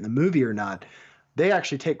accurate in the movie or not. They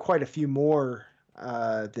actually take quite a few more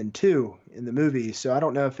than 2 in the movie. So I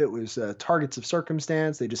don't know if it was targets of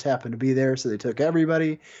circumstance. They just happened to be there, so they took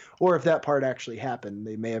everybody, or if that part actually happened.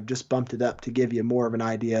 They may have just bumped it up to give you more of an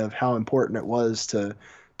idea of how important it was to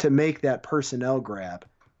make that personnel grab.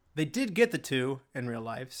 They did get the 2 in real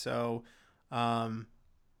life, so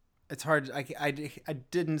it's hard. I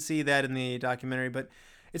didn't see that in the documentary, but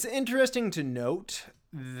it's interesting to note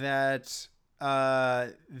that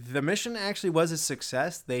the mission actually was a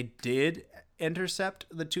success. They did intercept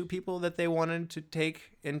the 2 people that they wanted to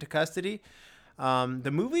take into custody.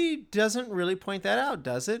 The movie doesn't really point that out,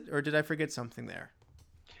 does it? Or did I forget something there?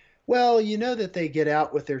 Well, you know that they get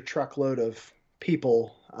out with their truckload of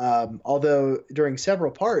people, although during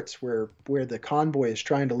several parts where the convoy is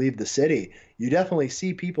trying to leave the city, you definitely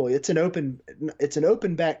see people. It's an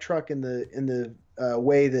open back truck in the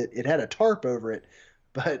way that it had a tarp over it,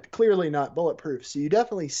 but clearly not bulletproof. So you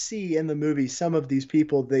definitely see in the movie some of these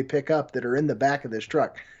people they pick up that are in the back of this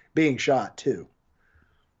truck being shot too.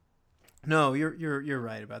 No, you're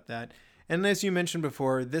right about that. And as you mentioned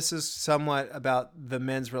before, this is somewhat about the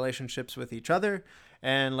men's relationships with each other,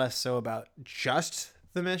 and less so about just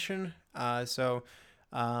the mission. Like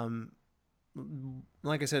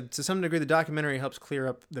I said, to some degree, the documentary helps clear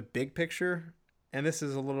up the big picture, and this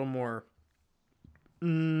is a little more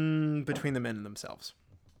between the men and themselves.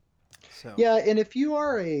 So. Yeah, and if you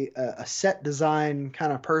are a set design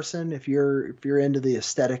kind of person, if you're into the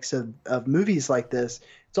aesthetics of movies like this,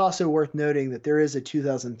 it's also worth noting that there is a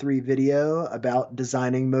 2003 video about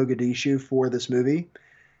designing Mogadishu for this movie,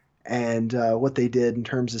 and what they did in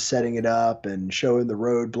terms of setting it up and showing the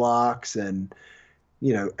roadblocks and,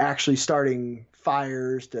 actually starting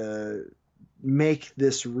fires to make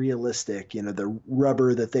this realistic, the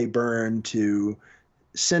rubber that they burn to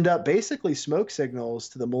send up basically smoke signals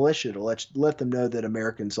to the militia to let them know that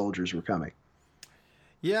American soldiers were coming.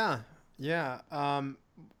 Yeah.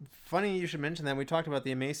 Funny you should mention that. We talked about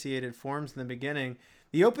the emaciated forms in the beginning.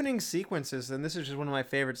 The opening sequences, and this is just one of my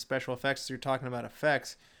favorite special effects. You're talking about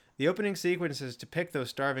effects. The opening sequences depict those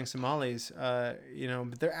starving Somalis, but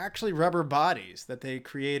they're actually rubber bodies that they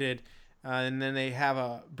created, and then they have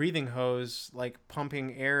a breathing hose like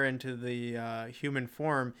pumping air into the human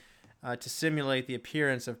form to simulate the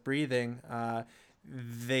appearance of breathing.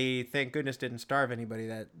 They, thank goodness, didn't starve anybody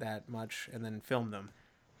that much, and then filmed them.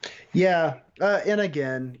 Yeah, and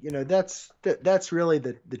again, that's really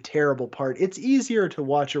the terrible part. It's easier to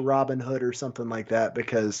watch a Robin Hood or something like that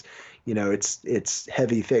because, it's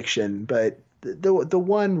heavy fiction. But the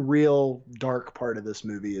one real dark part of this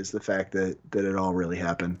movie is the fact that it all really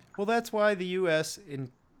happened. Well, that's why the U.S.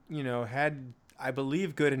 had, I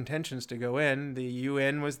believe, good intentions to go in. The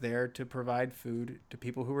UN was there to provide food to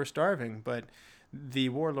people who were starving, but the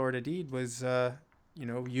warlord Adid was,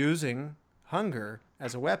 using hunger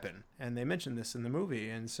as a weapon, and they mentioned this in the movie,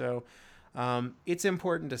 and so it's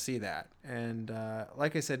important to see that. And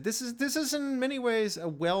like I said, this is in many ways a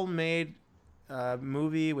well-made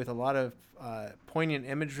movie with a lot of poignant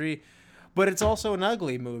imagery, but it's also an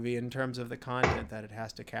ugly movie in terms of the content that it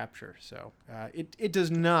has to capture. So it does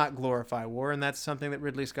not glorify war, and that's something that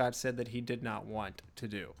Ridley Scott said that he did not want to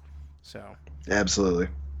do. So absolutely.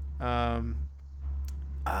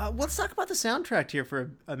 Let's talk about the soundtrack here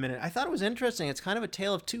for a minute. I thought it was interesting. It's kind of a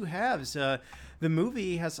tale of two halves. The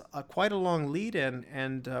movie has quite a long lead-in,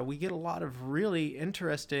 and we get a lot of really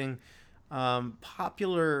interesting,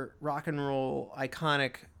 popular rock and roll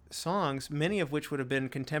iconic songs, many of which would have been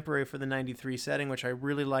contemporary for the 93 setting, which I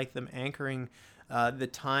really like them anchoring the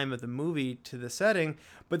time of the movie to the setting.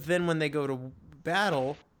 But then when they go to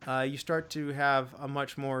battle, you start to have a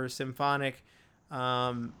much more symphonic,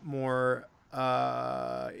 more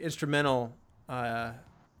instrumental, kind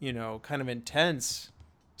of intense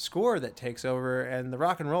score that takes over, and the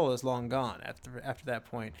rock and roll is long gone after that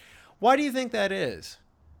point. Why do you think that is?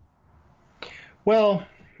 Well,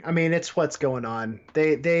 I mean, it's what's going on.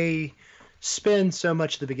 They spend so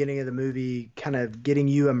much of the beginning of the movie kind of getting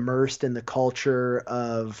you immersed in the culture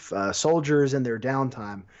of soldiers and their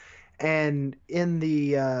downtime. And in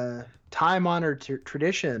the time-honored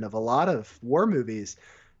tradition of a lot of war movies,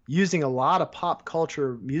 using a lot of pop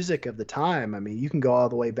culture music of the time. I mean, you can go all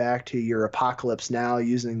the way back to your Apocalypse Now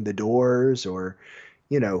using The Doors or,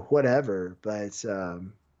 whatever. But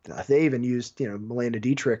they even used, Marlene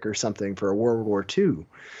Dietrich or something for World War II.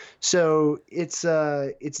 So it's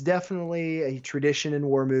definitely a tradition in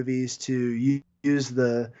war movies to use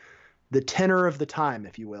the tenor of the time,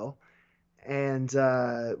 if you will. And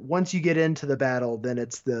once you get into the battle, then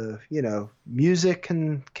it's music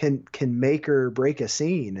can make or break a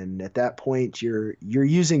scene, and at that point, you're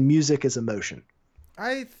using music as emotion.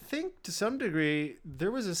 I think to some degree there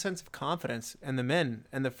was a sense of confidence in the men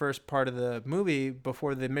in the first part of the movie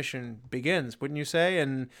before the mission begins, wouldn't you say?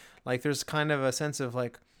 And like, there's kind of a sense of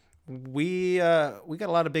like, we got a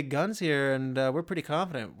lot of big guns here, and we're pretty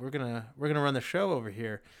confident. We're gonna run the show over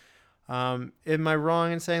here. Am I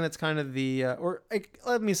wrong in saying that's kind of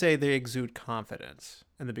let me say they exude confidence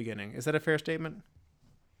in the beginning? Is that a fair statement?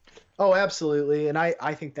 Oh, absolutely. And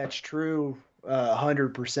I think that's true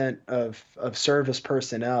 100% of service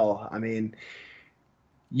personnel. I mean,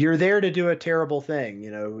 you're there to do a terrible thing.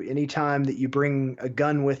 Anytime that you bring a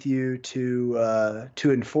gun with you to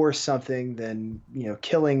enforce something, then,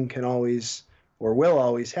 killing can always or will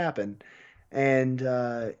always happen. And,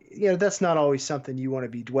 that's not always something you want to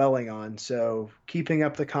be dwelling on. So keeping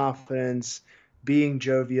up the confidence, being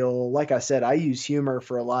jovial. Like I said, I use humor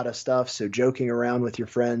for a lot of stuff. So joking around with your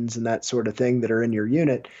friends and that sort of thing that are in your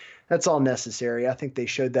unit, that's all necessary. I think they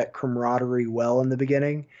showed that camaraderie well in the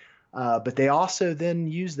beginning. But they also then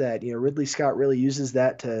use that, Ridley Scott really uses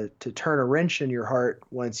that to turn a wrench in your heart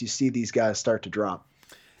once you see these guys start to drop.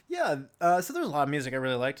 Yeah, so there's a lot of music I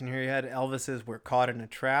really liked in here. You had Elvis's "We're Caught in a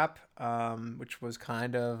Trap," which was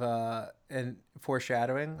kind of a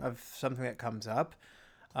foreshadowing of something that comes up.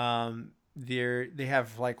 They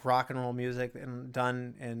have like rock and roll music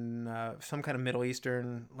done in some kind of Middle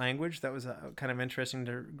Eastern language that was kind of interesting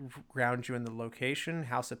to ground you in the location.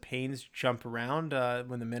 House of Pain's jump around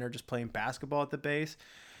when the men are just playing basketball at the base.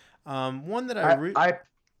 One that I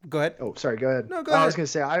Go ahead. Oh, sorry. Go ahead. No, go ahead. I was going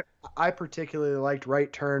to say, I particularly liked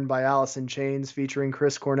Right Turn by Alice in Chains featuring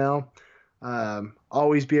Chris Cornell.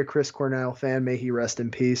 Always be a Chris Cornell fan. May he rest in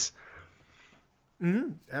peace.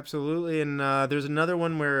 Mm-hmm. Absolutely. And there's another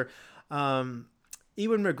one where Ewan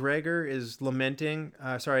McGregor is lamenting,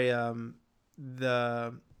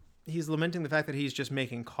 he's lamenting the fact that he's just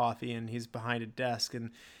making coffee and he's behind a desk, and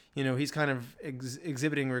he's kind of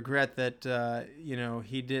exhibiting regret that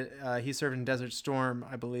he served in Desert Storm,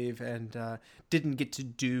 I believe, and didn't get to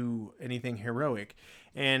do anything heroic.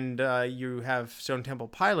 And you have Stone Temple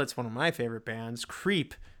Pilots, one of my favorite bands,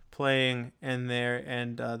 Creep, playing in there,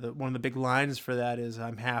 and one of the big lines for that is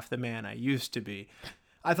 "I'm half the man I used to be."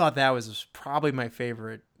 I thought that was probably my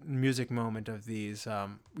favorite music moment of these.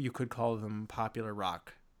 You could call them popular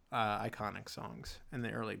rock iconic songs in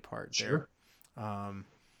the early part there. Sure.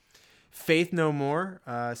 Faith No More,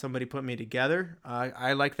 Somebody Put Me Together.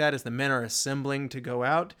 I like that as the men are assembling to go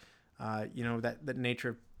out. That nature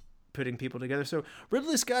of putting people together. So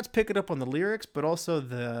Ridley Scott's picking up on the lyrics, but also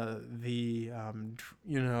the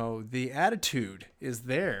attitude is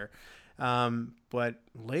there. But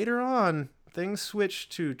later on, things switch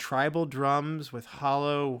to tribal drums with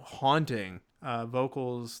hollow, haunting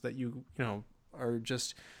vocals that are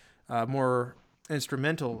just more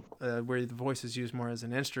instrumental, where the voice is used more as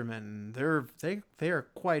an instrument, and they are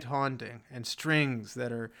quite haunting, and strings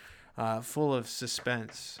that are full of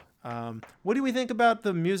suspense. What do we think about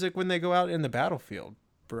the music when they go out in the battlefield,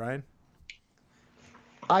 Brian?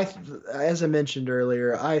 As I mentioned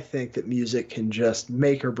earlier, I think that music can just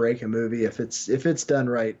make or break a movie if it's done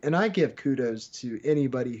right. And I give kudos to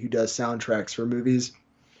anybody who does soundtracks for movies,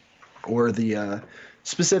 or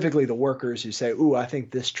specifically the workers who say, "Ooh, I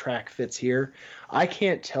think this track fits here." I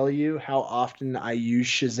can't tell you how often I use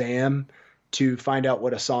Shazam to find out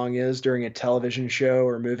what a song is during a television show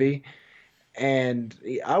or movie. And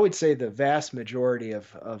I would say the vast majority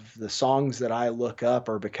of the songs that I look up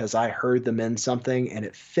are because I heard them in something and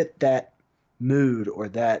it fit that mood or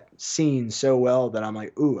that scene so well that I'm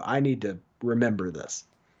like, ooh, I need to remember this.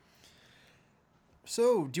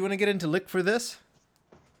 So, do you want to get into Lick for this?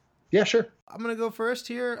 Yeah, sure. I'm going to go first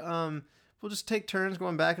here. We'll just take turns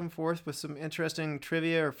going back and forth with some interesting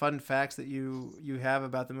trivia or fun facts that you have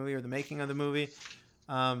about the movie or the making of the movie.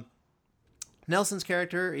 Nelson's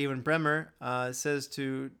character, Ewan Bremer, says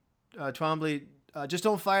to Twombly, "Just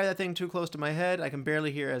don't fire that thing too close to my head. I can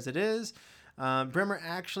barely hear as it is." Brimmer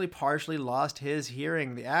actually partially lost his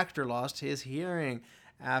hearing. The actor lost his hearing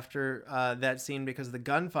after that scene because of the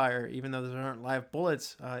gunfire. Even though there aren't live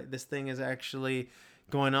bullets, this thing is actually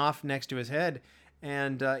going off next to his head.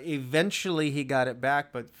 And eventually he got it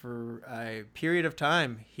back, but for a period of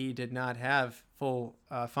time, he did not have full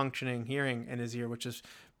functioning hearing in his ear, which is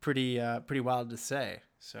pretty wild to say.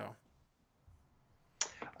 So.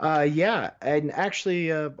 Yeah, and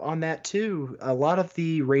actually on that too, a lot of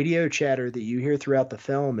the radio chatter that you hear throughout the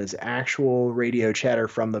film is actual radio chatter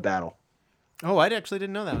from the battle. Oh, I actually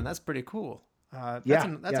didn't know that one. That's pretty cool. That's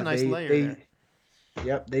a nice layer there.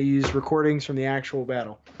 Yep, they use recordings from the actual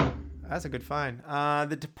battle. That's a good find.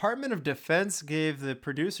 The Department of Defense gave the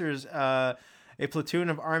producers a platoon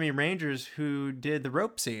of Army Rangers who did the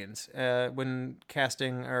rope scenes when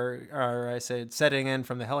casting, or I said setting in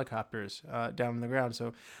from the helicopters down on the ground.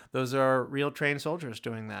 So those are real trained soldiers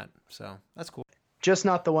doing that. So that's cool. Just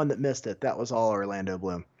not the one that missed it. That was all Orlando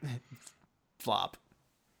Bloom. Flop.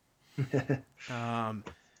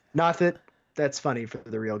 Not that that's funny for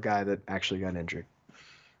the real guy that actually got injured.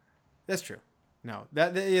 That's true. No,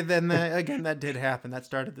 again, that did happen. That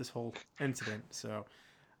started this whole incident. So,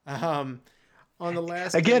 on the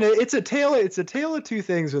last again, it's a tale of two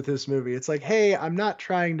things with this movie. It's like, hey, I'm not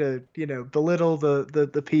trying to belittle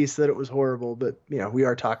the piece that it was horrible, but we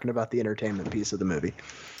are talking about the entertainment piece of the movie.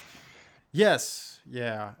 Yes,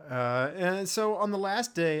 yeah, and so on the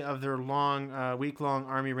last day of their long week-long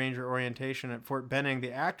Army Ranger orientation at Fort Benning,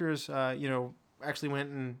 the actors actually went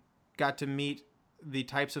and got to meet the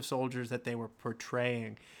types of soldiers that they were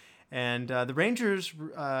portraying. And the Rangers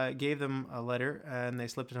gave them a letter, and they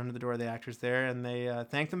slipped it under the door of the actors there, and they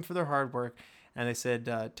thanked them for their hard work, and they said,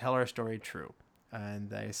 tell our story true.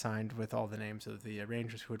 And they signed with all the names of the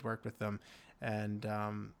Rangers who had worked with them. And,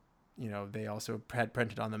 they also had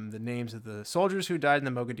printed on them the names of the soldiers who died in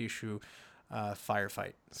the Mogadishu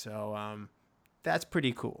firefight. So that's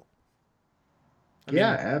pretty cool. I mean,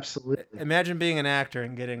 absolutely. Imagine being an actor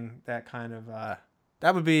and getting that kind of...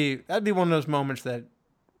 that'd be one of those moments that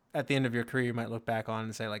at the end of your career you might look back on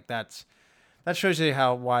and say, like, that shows you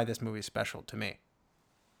why this movie is special to me.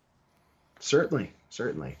 Certainly.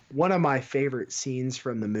 One of my favorite scenes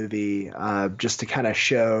from the movie, just to kind of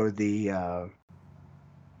show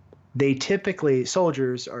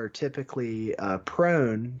soldiers are typically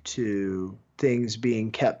prone to things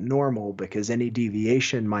being kept normal because any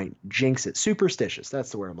deviation might jinx it. Superstitious,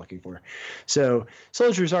 that's the word I'm looking for. So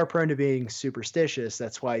soldiers are prone to being superstitious.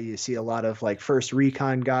 That's why you see a lot of like first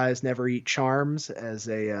recon guys never eat charms as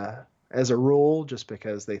a rule, just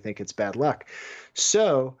because they think it's bad luck.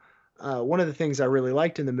 So one of the things I really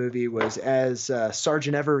liked in the movie was as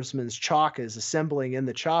Sergeant Eversman's chalk is assembling in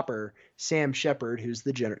the chopper, Sam Shepard, who's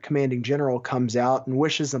the commanding general, comes out and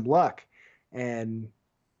wishes them luck. And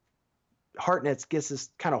Hartnett gets this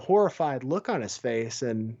kind of horrified look on his face,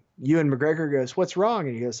 and Ewan McGregor goes, "What's wrong?"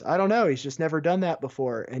 And he goes, "I don't know. He's just never done that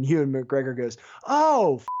before." And Ewan McGregor goes,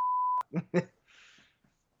 "Oh."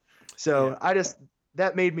 So yeah.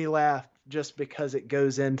 That made me laugh just because it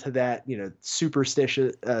goes into that,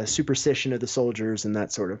 superstition of the soldiers and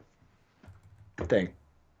that sort of thing.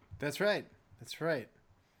 That's right.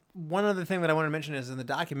 One other thing that I want to mention is in the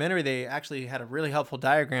documentary, they actually had a really helpful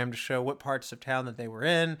diagram to show what parts of town that they were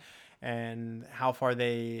in and how far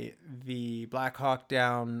the Black Hawk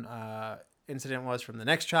Down incident was from the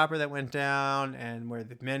next chopper that went down and where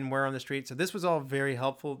the men were on the street. So this was all very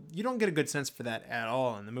helpful. You don't get a good sense for that at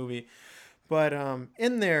all in the movie. But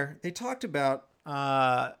in there, they talked about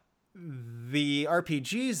the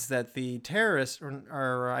RPGs that the terrorists,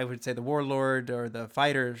 or I would say the warlord or the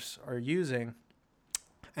fighters, are using.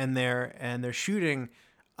 And they're shooting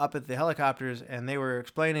up at the helicopters, and they were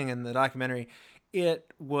explaining in the documentary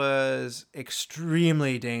it was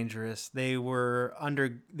extremely dangerous. They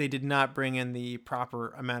did not bring in the proper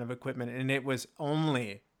amount of equipment, and it was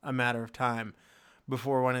only a matter of time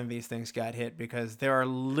before one of these things got hit, because there are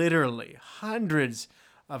literally hundreds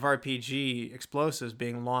of RPG explosives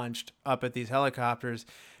being launched up at these helicopters,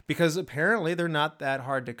 because apparently they're not that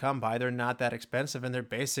hard to come by. They're not that expensive, and they're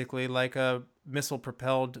basically like a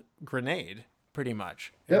missile-propelled grenade, pretty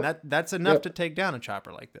much. Yep. And that's enough to take down a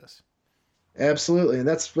chopper like this. Absolutely, and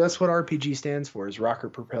that's what RPG stands for, is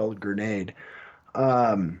rocket-propelled grenade.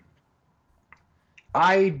 I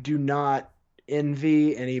do not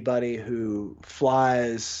envy anybody who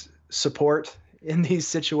flies support in these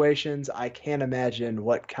situations. I can't imagine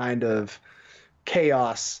what kind of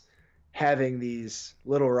chaos having these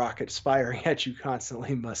little rockets firing at you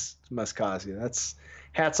constantly must cause you. That's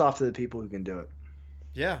hats off to the people who can do it.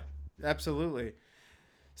 Yeah, absolutely.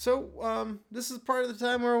 So, this is part of the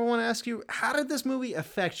time where I want to ask you, how did this movie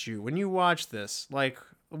affect you when you watched this? Like,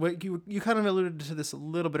 what you kind of alluded to this a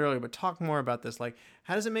little bit earlier, but talk more about this. Like,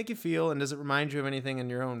 how does it make you feel, and does it remind you of anything in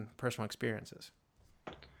your own personal experiences?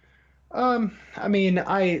 I mean,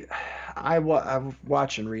 I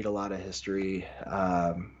watch and read a lot of history.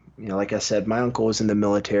 Like I said, my uncle was in the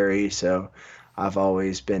military, so I've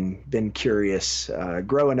always been curious.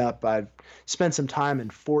 Growing up, I've spent some time in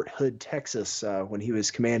Fort Hood, Texas, when he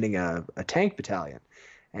was commanding a tank battalion,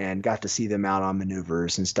 and got to see them out on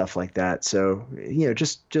maneuvers and stuff like that. So,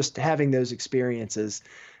 just having those experiences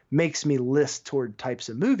makes me list toward types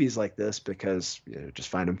of movies like this because just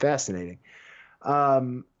find them fascinating.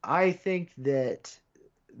 I think that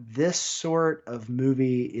this sort of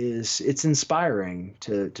movie it's inspiring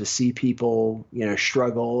to see people,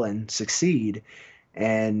 struggle and succeed,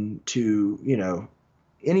 and to,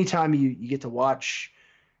 anytime you get to watch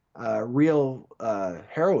real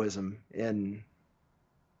heroism in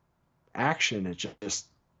action, it just,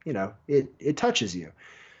 it touches you.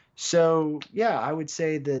 So yeah, I would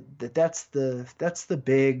say that's the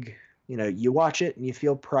big, you watch it and you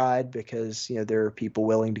feel pride because, there are people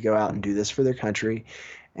willing to go out and do this for their country.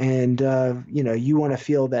 And, you want to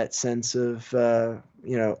feel that sense of,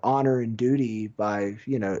 honor and duty by,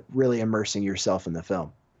 really immersing yourself in the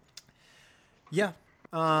film. Yeah.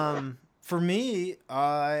 For me,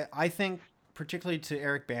 I think particularly to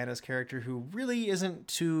Eric Bana's character, who really isn't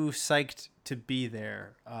too psyched to be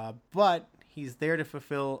there, but he's there to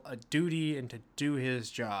fulfill a duty and to do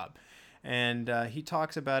his job. And he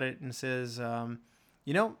talks about it and says,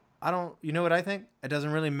 you know what I think? It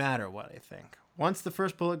doesn't really matter what I think. Once the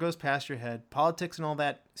first bullet goes past your head, politics and all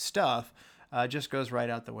that stuff just goes right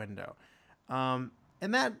out the window. And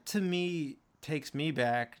that, to me, takes me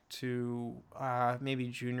back to maybe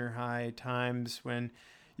junior high times when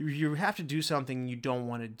you have to do something, you don't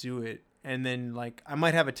want to do it. And then, like, I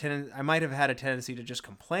might have had a tendency to just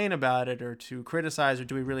complain about it or to criticize, or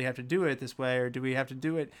do we really have to do it this way, or do we have to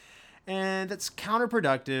do it? And that's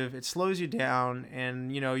counterproductive. It slows you down,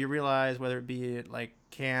 and you realize, whether it be at like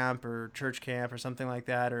camp or church camp or something like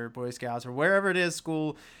that, or Boy Scouts or wherever it is,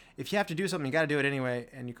 school, if you have to do something, you got to do it anyway,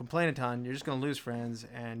 and you complain a ton, you're just going to lose friends,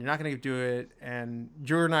 and you're not going to do it, and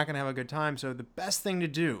you're not going to have a good time. So the best thing to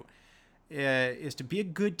do is to be a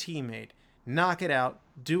good teammate. Knock it out.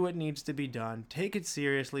 Do what needs to be done. Take it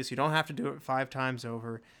seriously so you don't have to do it 5 times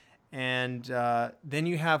over. And then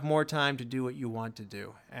you have more time to do what you want to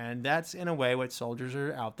do. And that's, in a way, what soldiers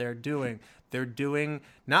are out there doing. They're doing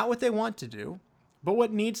not what they want to do, but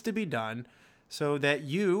what needs to be done, so that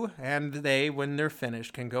you and they, when they're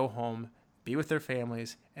finished, can go home, be with their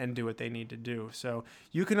families, and do what they need to do. So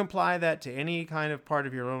you can apply that to any kind of part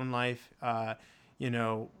of your own life,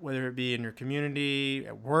 whether it be in your community,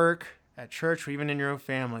 at work, at church, or even in your own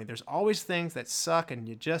family. There's always things that suck and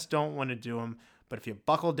you just don't want to do them. But if you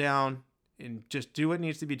buckle down and just do what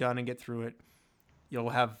needs to be done and get through it, you'll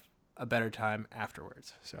have a better time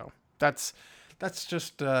afterwards. So that's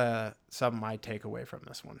just something I take away from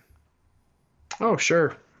this one. Oh,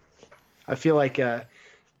 sure. I feel like I'm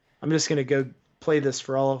just going to go play this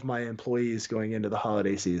for all of my employees going into the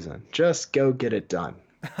holiday season. Just go get it done.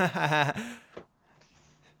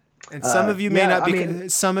 And some of you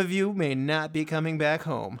some of you may not be coming back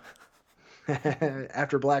home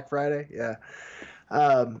after Black Friday. Yeah.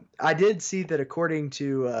 I did see that, according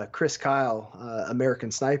to Chris Kyle, American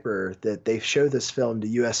Sniper, that they show this film to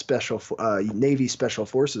U.S. Navy Special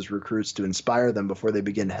Forces recruits to inspire them before they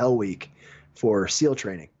begin Hell Week for SEAL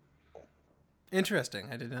training. Interesting.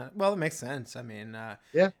 I did not. Well, it makes sense. I mean,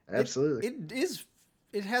 yeah, absolutely.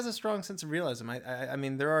 It has a strong sense of realism. I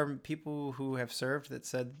mean, there are people who have served that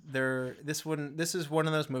said this is one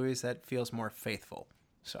of those movies that feels more faithful.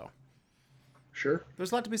 So, sure,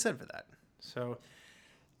 there's a lot to be said for that. So,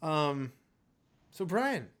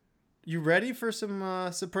 Brian, you ready for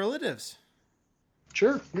some superlatives?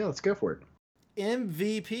 Sure. Yeah, let's go for it.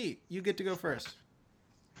 MVP, you get to go first.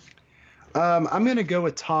 I'm going to go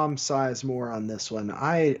with Tom Sizemore on this one.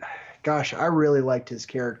 I really liked his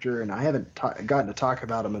character, and I haven't gotten to talk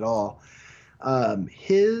about him at all.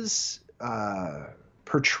 His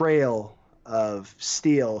portrayal of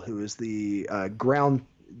Steele, who is the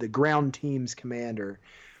ground team's commander,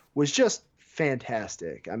 was just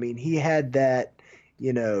fantastic. I mean, he had that,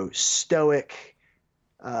 stoic,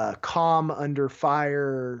 calm under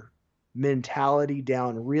fire mentality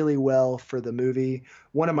down really well for the movie.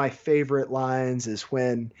 One of my favorite lines is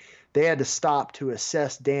when they had to stop to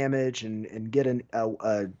assess damage and get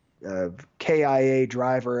a KIA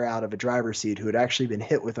driver out of a driver's seat who had actually been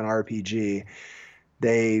hit with an RPG.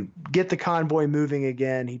 They get the convoy moving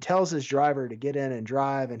again. He tells his driver to get in and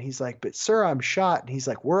drive, and he's like, "But sir, I'm shot." And he's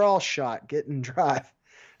like, "We're all shot. Get in and drive."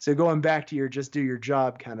 So going back to your just do your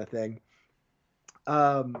job kind of thing.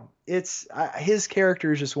 His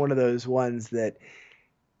character is just one of those ones that,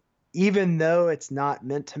 even though it's not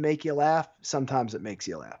meant to make you laugh, sometimes it makes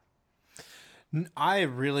you laugh. I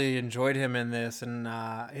really enjoyed him in this, and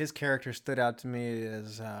his character stood out to me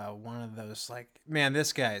as one of those, like, man,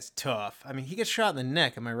 this guy's tough. I mean, he gets shot in the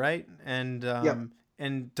neck, am I right? And Yep.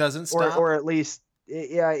 and doesn't stop. Or at least,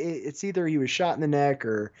 it's either he was shot in the neck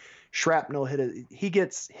or shrapnel hit it. He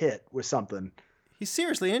gets hit with something. He's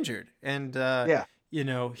seriously injured, and Yeah. you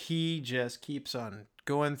know, he just keeps on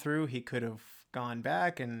going through. He could have gone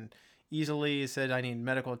back and easily said, "I need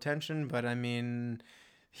medical attention," but I mean,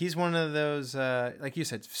 he's one of those, like you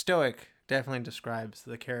said, stoic. Definitely describes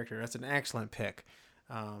the character. That's an excellent pick.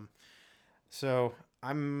 So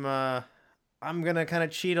I'm gonna kind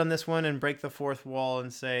of cheat on this one and break the fourth wall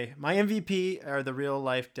and say my MVP are the real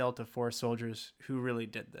life Delta Force soldiers who really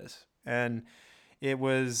did this. And it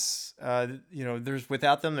was, there's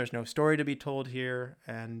without them, there's no story to be told here,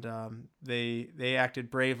 and they acted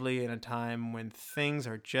bravely in a time when things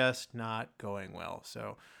are just not going well.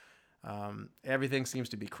 So everything seems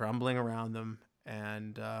to be crumbling around them,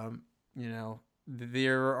 and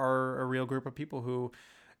there are a real group of people who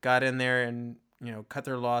got in there and cut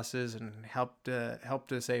their losses and helped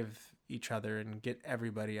to save each other and get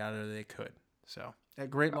everybody out of there they could. So a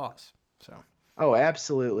great loss. So. Oh,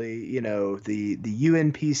 absolutely. The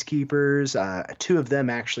UN peacekeepers, two of them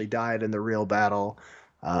actually died in the real battle.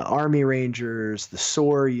 Army Rangers, the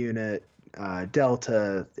SOAR unit,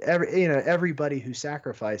 Delta, everybody who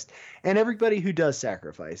sacrificed, and everybody who does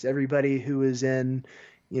sacrifice, everybody who is in,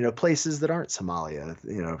 places that aren't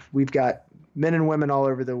Somalia. We've got men and women all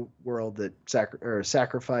over the world that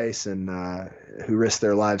sacrifice and who risk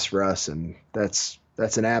their lives for us, and that's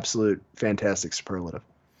an absolute fantastic superlative.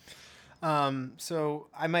 So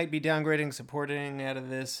I might be downgrading supporting out of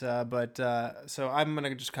this, but so I'm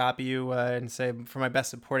gonna just copy you and say for my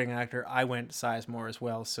best supporting actor, I went Sizemore as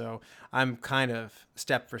well. So I'm kind of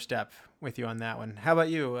step for step with you on that one. How about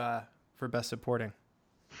you for best supporting?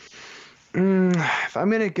 If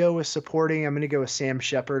I'm gonna go with supporting, I'm gonna go with Sam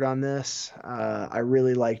Shepard on this. I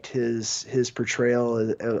really liked his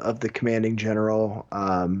portrayal of the commanding general.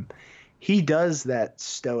 He does that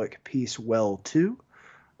stoic piece well too.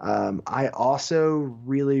 I also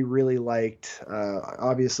really, really liked,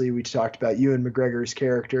 obviously we talked about Ewan McGregor's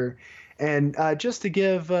character, and just to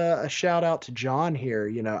give a shout out to John here,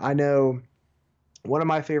 I know one of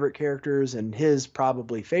my favorite characters and his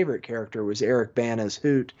probably favorite character was Eric Bana's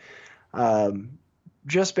Hoot,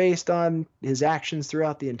 just based on his actions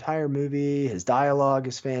throughout the entire movie. His dialogue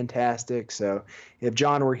is fantastic, so if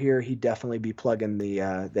John were here, he'd definitely be plugging the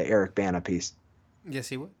Eric Bana piece. Yes,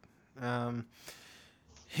 he would.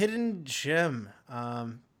 Hidden gem.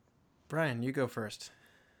 Brian, you go first.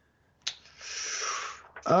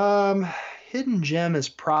 Hidden gem is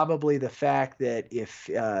probably the fact that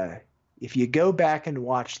if you go back and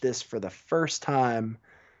watch this for the first time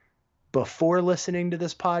before listening to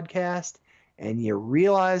this podcast and you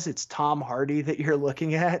realize it's Tom Hardy that you're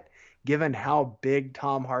looking at, given how big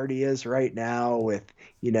Tom Hardy is right now with,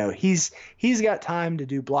 he's got time to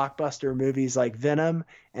do blockbuster movies like Venom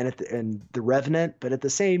and The Revenant, but at the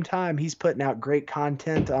same time, he's putting out great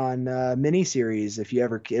content on miniseries. If you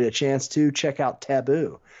ever get a chance to check out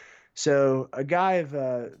Taboo. So a guy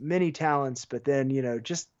of many talents, but then,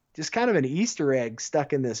 just kind of an Easter egg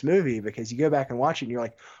stuck in this movie because you go back and watch it and you're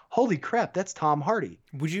like, holy crap, that's Tom Hardy.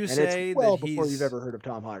 Would you and say it's well that before you've ever heard of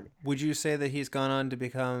Tom Hardy? Would you say that he's gone on to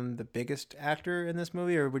become the biggest actor in this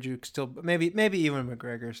movie, or would you still maybe Ewan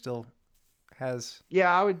McGregor still has?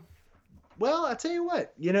 Yeah, I would. Well, I'll tell you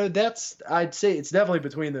what, I'd say it's definitely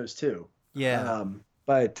between those two. Yeah.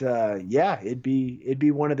 Yeah, it'd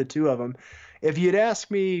be one of the two of them. If you'd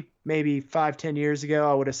asked me maybe 5-10 years ago,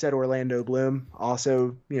 I would have said Orlando Bloom.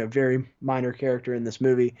 Also, very minor character in this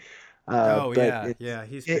movie.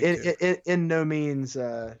 He's in no means,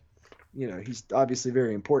 he's obviously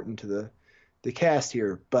very important to the cast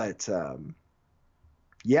here. But I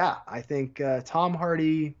think Tom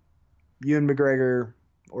Hardy, Ewan McGregor,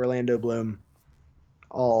 Orlando Bloom,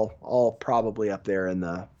 all probably up there in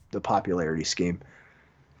the popularity scheme.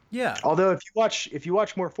 Yeah. Although if you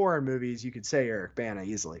watch more foreign movies, you could say Eric Bana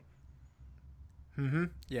easily. Mm-hmm.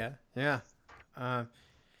 Yeah.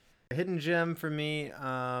 Hidden gem for me,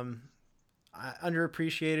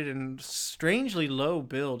 underappreciated and strangely low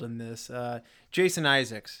build in this. Jason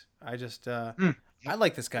Isaacs. I just I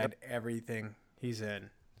like this guy in everything he's in.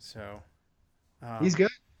 So he's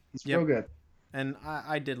good. He's real good. And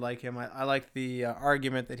I did like him. I liked the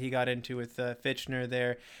argument that he got into with Fitchner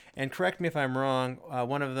there. And correct me if I'm wrong,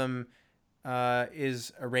 one of them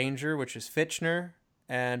is a ranger, which is Fitchner,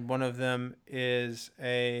 and one of them is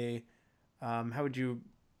a how would you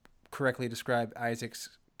correctly describe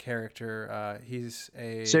Isaac's character? He's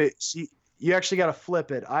a So you actually got to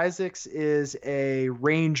flip it. Isaacs is a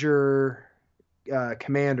ranger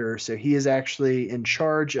commander, so he is actually in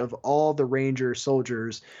charge of all the ranger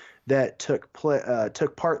soldiers that took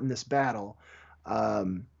part in this battle.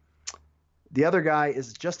 The other guy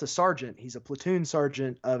is just a sergeant. He's a platoon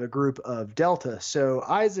sergeant of a group of Delta. So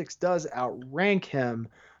Isaacs does outrank him,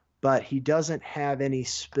 but he doesn't have any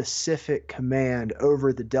specific command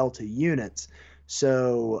over the Delta units.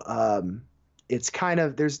 So it's kind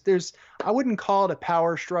of there's I wouldn't call it a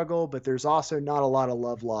power struggle, but there's also not a lot of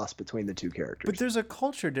love lost between the two characters. But there's a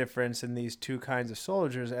culture difference in these two kinds of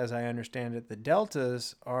soldiers, as I understand it. The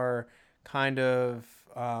Deltas are kind of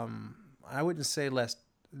I wouldn't say less.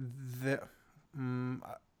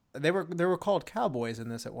 They were called cowboys in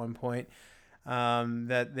this at one point.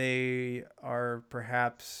 That they are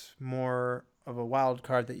perhaps more of a wild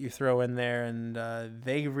card that you throw in there, and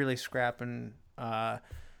they really scrap. And am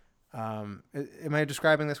I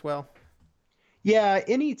describing this well? Yeah,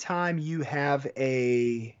 anytime you have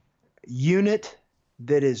a unit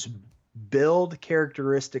that is billed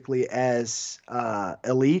characteristically as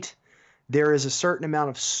elite, there is a certain amount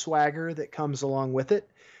of swagger that comes along with it.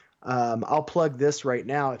 I'll plug this right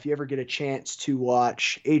now. If you ever get a chance to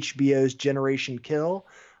watch HBO's Generation Kill,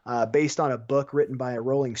 based on a book written by a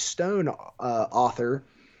Rolling Stone author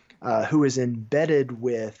who is embedded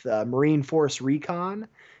with Marine Force Recon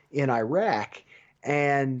in Iraq.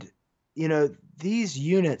 And, you know, these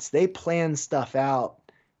units, they plan stuff out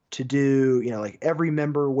to do, you know, like every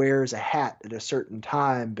member wears a hat at a certain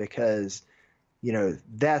time because, you know,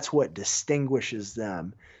 that's what distinguishes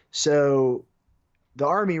them. So the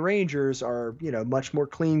Army Rangers are, you know, much more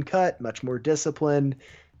clean cut, much more disciplined.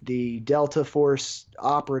 The Delta Force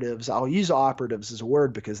operatives, I'll use operatives as a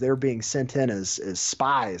word because they're being sent in as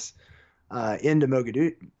spies into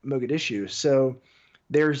Mogadishu. So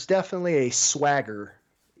there's definitely a swagger,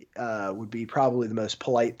 would be probably the most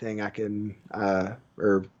polite thing I can,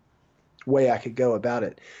 or way I could go about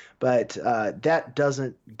it. But that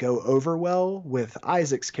doesn't go over well with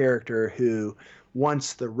Isaac's character, who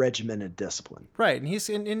wants the regimented discipline. Right, and he's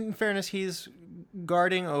in fairness, he's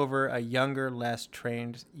guarding over a younger, less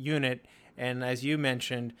trained unit, and as you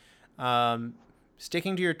mentioned,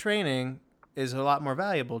 sticking to your training is a lot more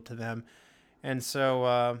valuable to them. And so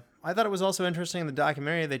I thought it was also interesting in the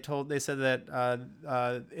documentary. They said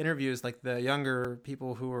that interviews, like the younger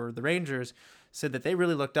people who were the Rangers, said that they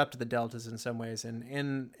really looked up to the Deltas in some ways. And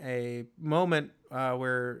in a moment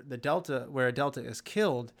where a Delta is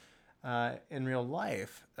killed in real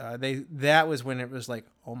life, that was when it was like,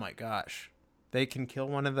 oh my gosh, they can kill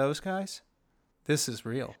one of those guys. This is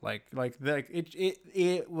real.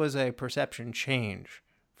 It was a perception change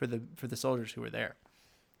for the soldiers who were there.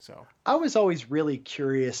 So I was always really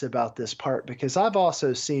curious about this part because I've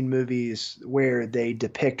also seen movies where they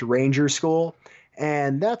depict Ranger School,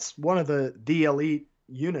 and that's one of the elite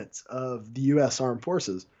units of the U.S. Armed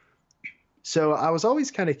Forces. So I was always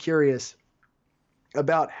kind of curious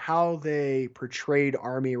about how they portrayed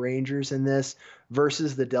Army Rangers in this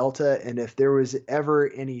versus the Delta, and if there was ever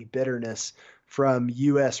any bitterness from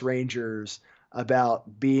U.S. Rangers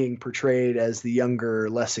about being portrayed as the younger,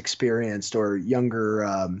 less experienced, or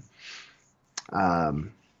younger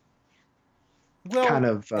kind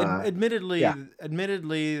of admittedly, again,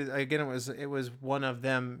 it was one of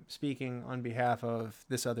them speaking on behalf of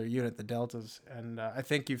this other unit, the Deltas, and I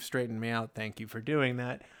think you've straightened me out. Thank you for doing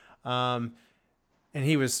that. And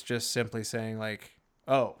he was just simply saying like,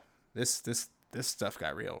 oh, this stuff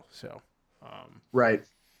got real. So right.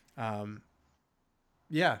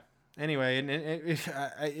 Yeah. Anyway, and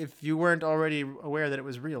if you weren't already aware that it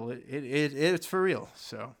was real, it's for real.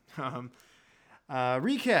 So,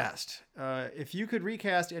 recast. If you could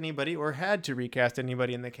recast anybody or had to recast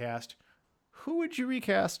anybody in the cast, who would you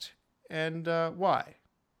recast and why?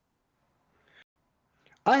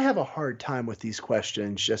 I have a hard time with these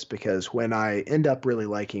questions just because when I end up really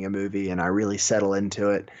liking a movie and I really settle into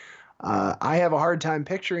it, I have a hard time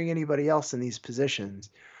picturing anybody else in these positions.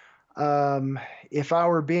 If I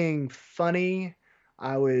were being funny,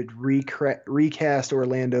 I would recast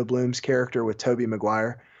Orlando Bloom's character with Tobey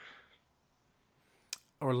Maguire.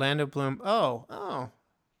 Orlando Bloom.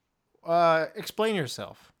 Explain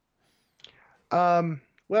yourself.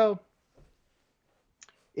 Well,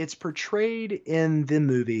 it's portrayed in the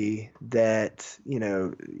movie that, you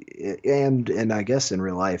know, and I guess in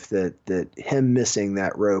real life that him missing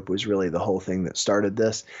that rope was really the whole thing that started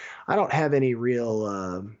this. I don't have any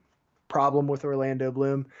real problem with Orlando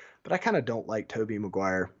Bloom, but I kind of don't like Tobey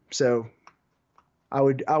Maguire. So I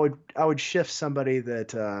would shift somebody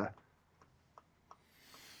that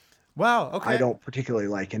Wow. Okay. I don't particularly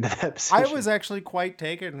like into that I position. was actually quite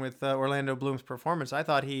taken with Orlando Bloom's performance. I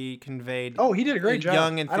thought he conveyed Oh, he did a great job.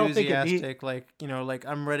 young, I don't think enthusiastic, like, you know, like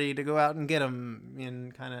I'm ready to go out and get him,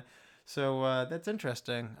 and kind of. So that's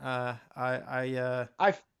interesting. I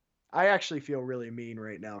actually feel really mean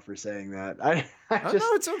right now for saying that. I Oh, just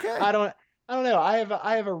no, it's okay. I don't know. I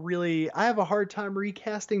have a hard time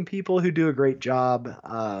recasting people who do a great job.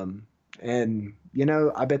 And you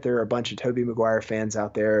know, I bet there are a bunch of Tobey Maguire fans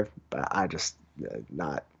out there, but I just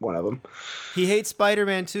not one of them. He hates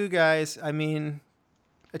Spider-Man too, guys. I mean,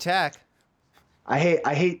 attack. I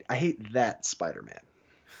hate that Spider-Man.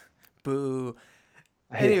 Boo.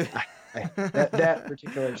 I hate Anyway. that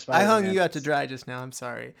particular I Spider-Man. hung you out to dry just now. I'm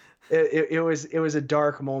sorry. It was a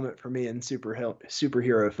dark moment for me in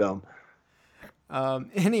superhero film.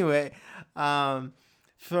 Anyway,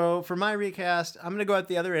 so for my recast, I'm gonna go at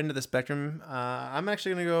the other end of the spectrum. I'm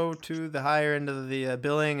actually gonna go to the higher end of the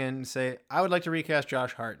billing and say I would like to recast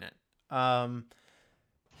Josh Hartnett.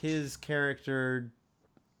 His character,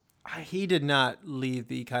 he did not leave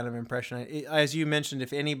the kind of impression. As you mentioned,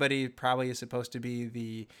 if anybody probably is supposed to be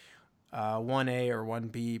the 1A or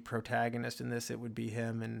 1B protagonist in this, it would be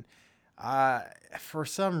him. And for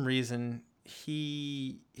some reason,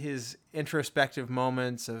 his introspective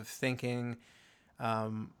moments of thinking,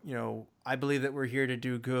 you know, I believe that we're here to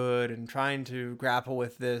do good, and trying to grapple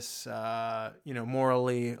with this, you know,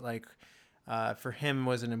 morally, like for him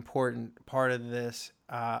was an important part of this.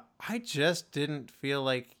 I just didn't feel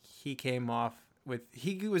like he came off with,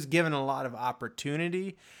 he was given a lot of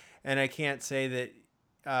opportunity, and I can't say that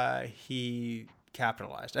he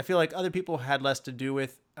capitalized. I feel like other people had less to do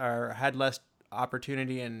with, or had less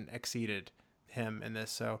opportunity, and exceeded him in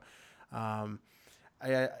this. So,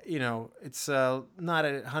 you know, it's not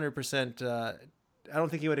 100%. I don't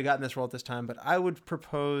think he would have gotten this role at this time, but I would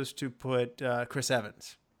propose to put Chris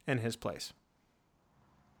Evans in his place.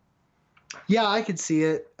 Yeah, I could see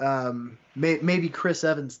it. Maybe Chris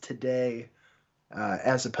Evans today,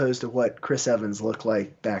 as opposed to what Chris Evans looked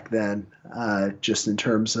like back then. Just in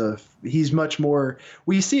terms of, he's much more.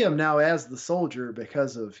 We see him now as the soldier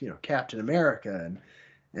because of, you know, Captain America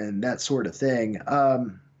and that sort of thing.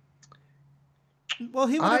 Well,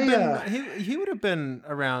 he would have been. He would have been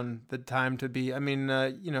around the time to be. I mean,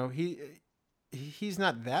 you know, he's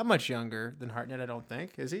not that much younger than Hartnett, I don't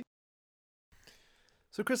think, is he?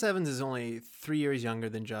 So Chris Evans is only 3 years younger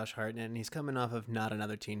than Josh Hartnett, and he's coming off of Not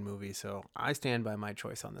Another Teen Movie, so I stand by my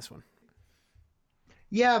choice on this one.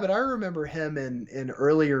 Yeah, but I remember him in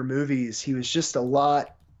earlier movies. He was just a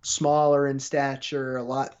lot smaller in stature, a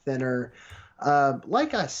lot thinner.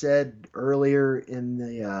 Like I said earlier in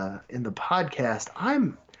the podcast,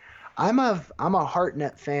 I'm a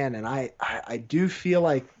Hartnett fan, and I do feel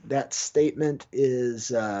like that statement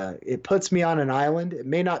is it puts me on an island. It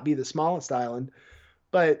may not be the smallest island,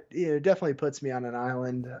 but it definitely puts me on an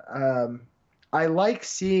island. I like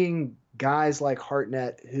seeing guys like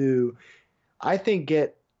Hartnett who I think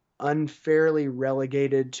get unfairly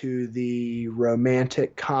relegated to the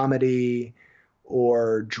romantic comedy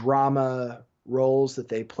or drama roles that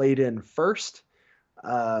they played in first.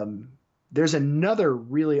 There's another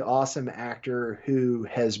really awesome actor who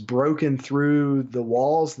has broken through the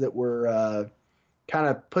walls that were kind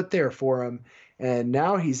of put there for him, and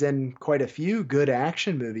now he's in quite a few good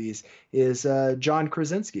action movies, is John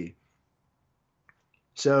Krasinski.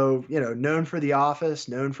 So, you know, known for The Office,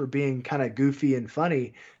 known for being kind of goofy and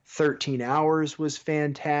funny. 13 Hours was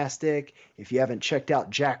fantastic. If you haven't checked out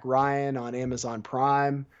Jack Ryan on Amazon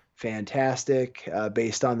Prime, fantastic,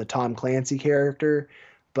 based on the Tom Clancy character.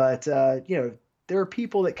 But, you know, there are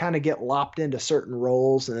people that kind of get lopped into certain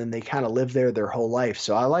roles and then they kind of live there their whole life.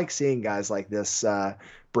 So I like seeing guys like this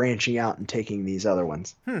branching out and taking these other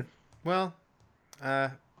ones. Well,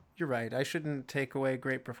 you're right. I shouldn't take away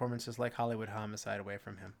great performances like Hollywood Homicide away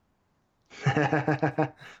from him.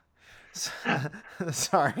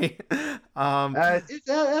 Sorry.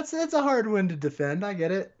 That's a hard one to defend. I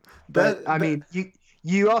get it. But I mean,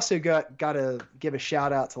 you also got to give a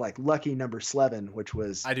shout out to like Lucky Number 11, which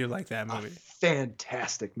was, I do like that movie.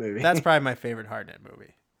 Fantastic movie. That's probably my favorite Hartnett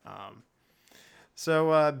movie.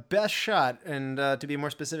 So best shot, and to be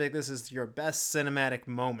more specific, this is your best cinematic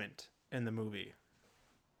moment in the movie.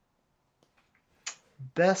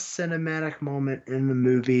 Best cinematic moment in the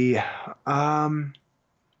movie.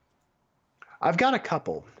 I've got a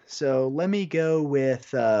couple. So let me go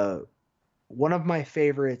with one of my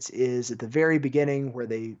favorites is at the very beginning where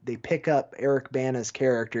they pick up Eric Bana's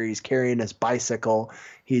character. He's carrying his bicycle.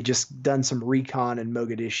 He had just done some recon in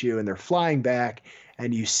Mogadishu, and they're flying back,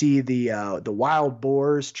 and you see the wild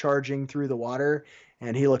boars charging through the water,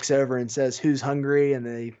 and he looks over and says, "Who's hungry?" And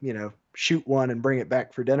they shoot one and bring it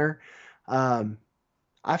back for dinner. Um,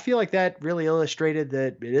 I feel like that really illustrated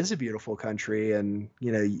that it is a beautiful country, and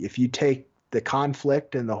if you take the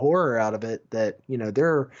conflict and the horror out of it, that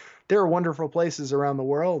there are wonderful places around the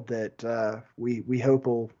world that we hope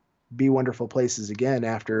will be wonderful places again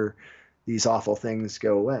after these awful things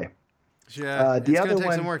go away. Yeah, the it's other gonna take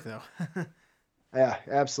one, some work though. yeah,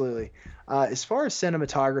 absolutely. As far as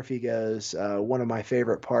cinematography goes, one of my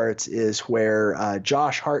favorite parts is where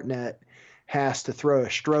Josh Hartnett has to throw a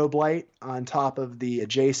strobe light on top of the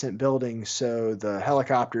adjacent buildings so the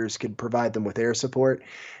helicopters could provide them with air support.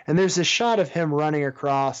 And there's this shot of him running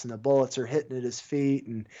across and the bullets are hitting at his feet.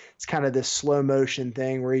 And it's kind of this slow motion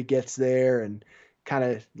thing where he gets there and kind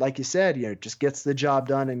of, like you said, just gets the job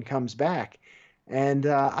done and comes back. And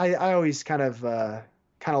I always kind of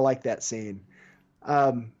like that scene.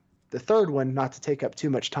 The third one, not to take up too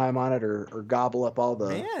much time on it or gobble up all the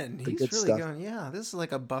Man, the he's good really stuff. going. Yeah, this is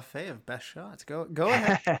like a buffet of best shots. Go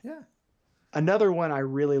ahead. Yeah. Another one I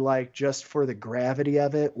really liked just for the gravity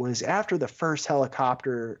of it was after the first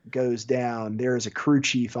helicopter goes down, there is a crew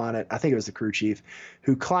chief on it. I think it was the crew chief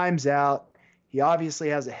who climbs out. He obviously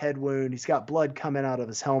has a head wound. He's got blood coming out of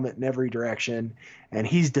his helmet in every direction, and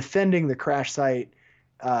he's defending the crash site,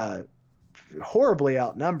 horribly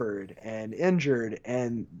outnumbered and injured.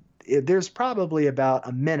 And there's probably about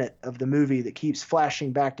a minute of the movie that keeps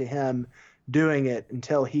flashing back to him doing it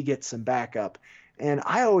until he gets some backup. And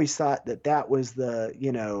I always thought that was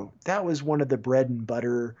that was one of the bread and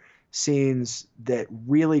butter scenes that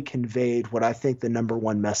really conveyed what I think the number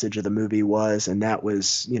one message of the movie was, and that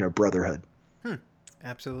was, brotherhood.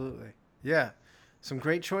 Absolutely. Yeah. Some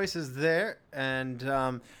great choices there.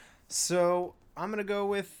 And so I'm going to go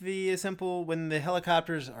with the simple when the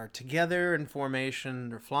helicopters are together in formation,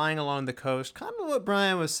 they're flying along the coast, kind of what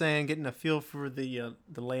Brian was saying, getting a feel for the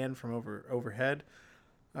land from overhead.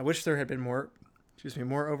 I wish there had been more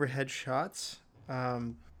overhead shots,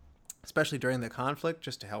 especially during the conflict,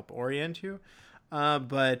 just to help orient you.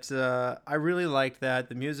 But I really liked that.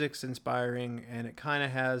 The music's inspiring, and it kind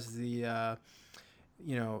of has the,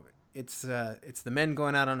 it's the men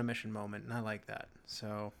going out on a mission moment, and I like that.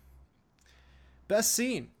 So, best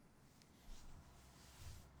scene.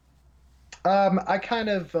 I kind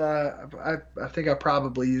of, I think I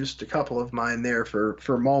probably used a couple of mine there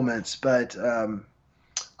for moments, but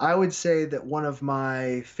I would say that one of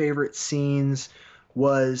my favorite scenes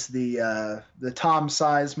was the Tom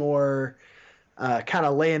Sizemore kind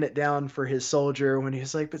of laying it down for his soldier when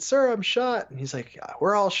he's like, "But sir, I'm shot," and he's like,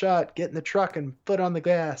 "We're all shot. Get in the truck and foot on the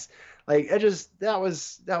gas." Like that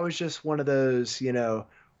was just one of those,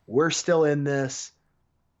 we're still in this,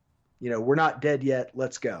 we're not dead yet.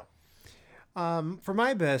 Let's go. For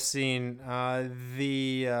my best scene,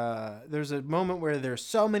 there's a moment where there's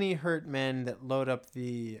so many hurt men that load up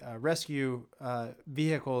the rescue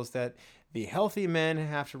vehicles that the healthy men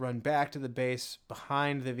have to run back to the base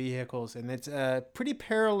behind the vehicles, and it's a pretty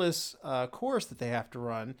perilous course that they have to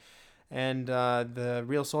run. And the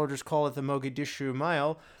real soldiers call it the Mogadishu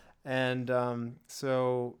Mile. And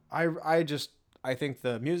so I think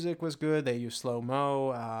the music was good. They use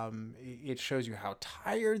slow-mo. It shows you how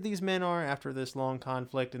tired these men are after this long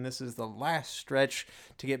conflict, and this is the last stretch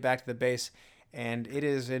to get back to the base, and it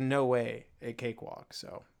is in no way a cakewalk.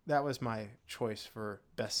 So that was my choice for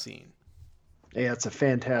best scene. Yeah, it's a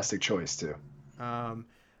fantastic choice, too.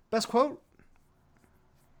 Best quote?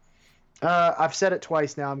 I've said it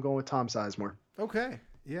twice now. I'm going with Tom Sizemore. Okay,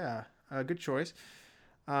 yeah, good choice.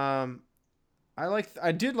 I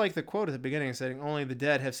did like the quote at the beginning saying only the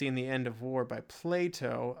dead have seen the end of war by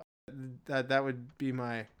Plato. That would be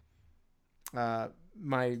my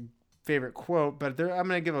my favorite quote, but I'm going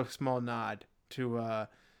to give a small nod to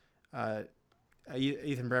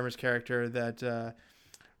Ethan Bremer's character,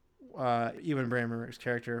 Ewan Bremer's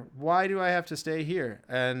character. Why do I have to stay here?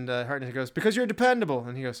 And Hartnett goes, because you're dependable.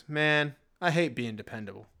 And he goes, man, I hate being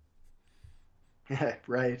dependable.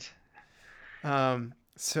 Right.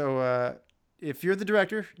 So if you're the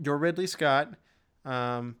director, you're Ridley Scott.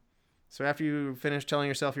 So after you finish telling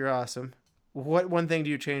yourself you're awesome, what one thing do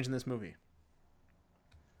you change in this movie?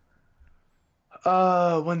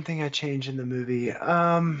 One thing I changed in the movie.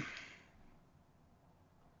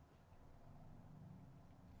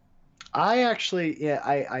 I actually,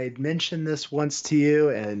 I had mentioned this once to you,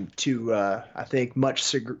 and to I think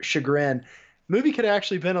much chagrin, Movie could have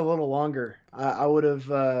actually been a little longer. I would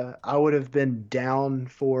have been down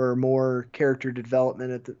for more character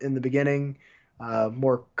development in the beginning,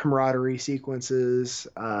 more camaraderie sequences,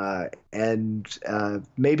 and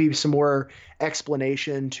maybe some more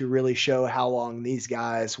explanation to really show how long these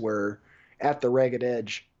guys were at the ragged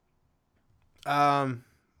edge. Yeah,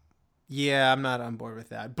 I'm not on board with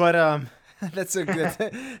that. But that's a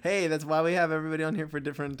good. Hey, that's why we have everybody on here for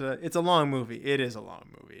different. It's a long movie. It is a long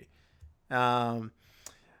movie.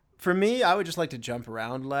 For me, I would just like to jump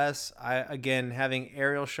around less. Again, having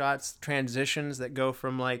aerial shots, transitions that go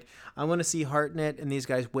from like, I want to see Hartnett and these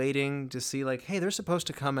guys waiting to see like, hey, they're supposed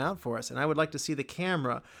to come out for us. And I would like to see the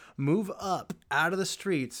camera move up out of the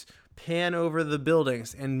streets, pan over the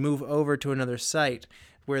buildings, and move over to another site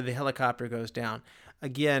where the helicopter goes down.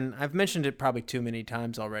 Again, I've mentioned it probably too many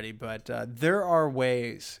times already, but there are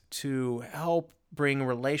ways to help bring a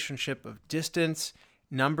relationship of distance,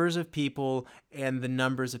 numbers of people, and the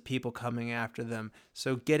numbers of people coming after them.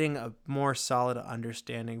 So getting a more solid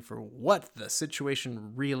understanding for what the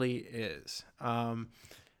situation really is.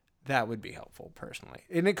 That would be helpful, personally.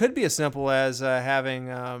 And it could be as simple as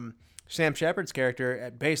having Sam Shepard's character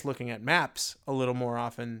at base looking at maps a little more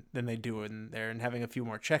often than they do in there and having a few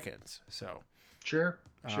more check-ins. So... Sure.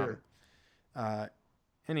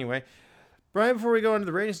 Anyway, Brian, before we go into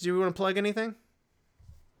the ratings, do we want to plug anything?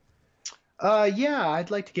 Yeah, I'd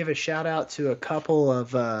like to give a shout out to a couple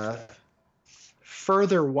of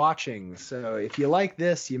further watchings. So if you like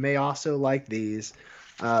this, you may also like these.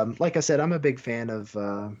 Like I said, I'm a big fan of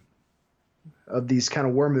these kind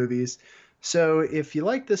of war movies. So if you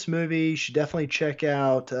like this movie, you should definitely check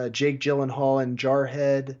out Jake Gyllenhaal and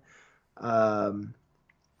Jarhead.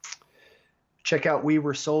 Check out We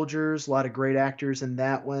Were Soldiers. A lot of great actors in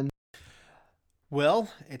that one.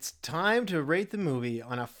 Well, it's time to rate the movie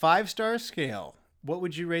on a 5-star scale. What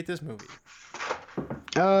would you rate this movie?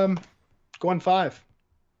 Going 5.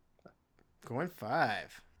 Going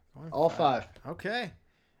 5. All 5. Okay.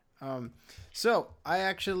 So I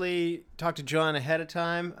actually talked to John ahead of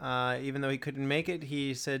time. Even though he couldn't make it,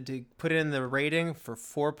 he said to put in the rating for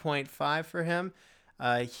 4.5 for him.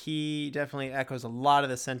 He definitely echoes a lot of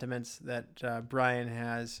the sentiments that Brian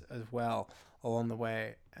has as well along the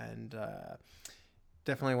way, and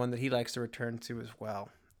definitely one that he likes to return to as well.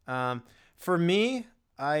 For me,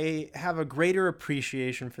 I have a greater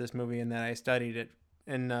appreciation for this movie in that I studied it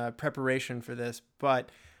in preparation for this, but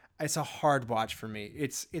it's a hard watch for me.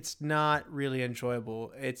 It's not really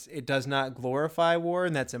enjoyable. It does not glorify war,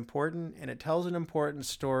 and that's important, and it tells an important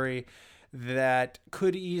story that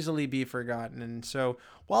could easily be forgotten. And so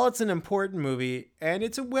while it's an important movie, and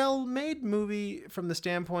it's a well-made movie from the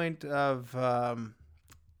standpoint of, the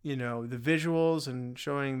visuals and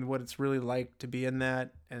showing what it's really like to be in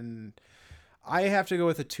that, and I have to go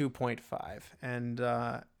with a 2.5. And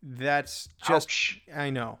that's just... Ouch.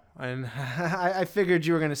 I know. And I figured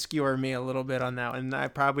you were going to skewer me a little bit on that, and I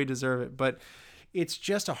probably deserve it. But it's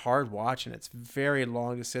just a hard watch, and it's very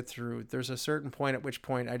long to sit through. There's a certain point at which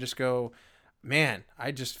point I just go, man,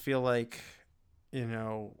 I just feel like, I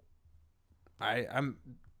don't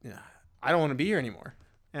want to be here anymore.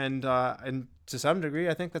 And to some degree,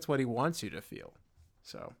 I think that's what he wants you to feel.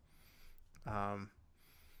 So, I'm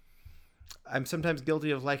sometimes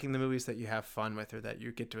guilty of liking the movies that you have fun with or that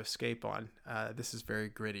you get to escape on. This is very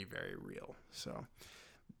gritty, very real. So,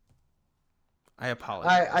 I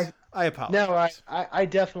apologize. I apologize. No, I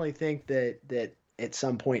definitely think that at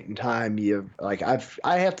some point in time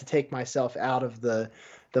I have to take myself out of the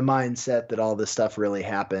mindset that all this stuff really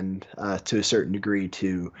happened to a certain degree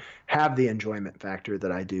to have the enjoyment factor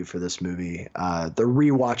that I do for this movie, the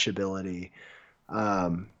rewatchability.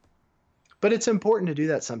 But it's important to do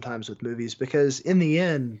that sometimes with movies because in the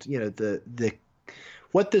end, the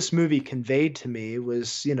what this movie conveyed to me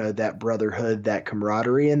was, that brotherhood, that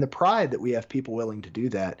camaraderie, and the pride that we have people willing to do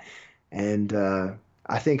that. And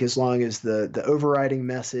I think as long as the overriding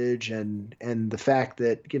message and the fact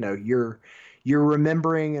that, you're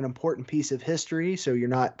remembering an important piece of history, so you're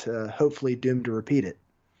not hopefully doomed to repeat it.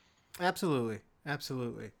 Absolutely.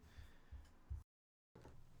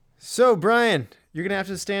 So, Brian, you're going to have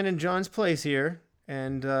to stand in John's place here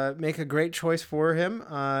and make a great choice for him.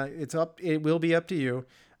 It will be up to you.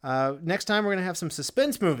 Next time, we're going to have some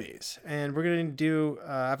suspense movies, and we're going to do,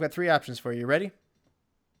 I've got 3 options for you. Ready?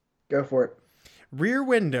 Go for it. Rear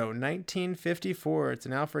Window, 1954. It's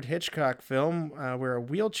an Alfred Hitchcock film where a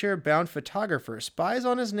wheelchair-bound photographer spies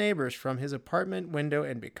on his neighbors from his apartment window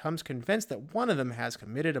and becomes convinced that one of them has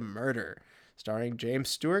committed a murder, starring James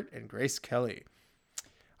Stewart and Grace Kelly.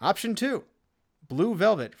 Option 2, Blue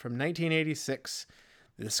Velvet from 1986.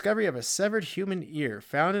 The discovery of a severed human ear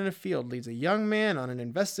found in a field leads a young man on an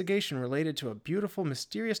investigation related to a beautiful,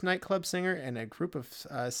 mysterious nightclub singer and a group of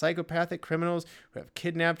psychopathic criminals who have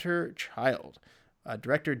kidnapped her child.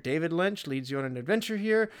 Director David Lynch leads you on an adventure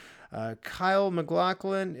here. Kyle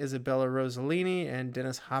MacLachlan, Isabella Rossellini, and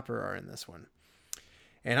Dennis Hopper are in this one.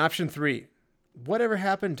 And option 3, Whatever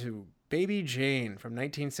Happened to Baby Jane from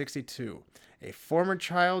 1962? A former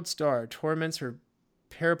child star torments her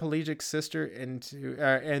paraplegic sister in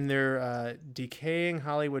their decaying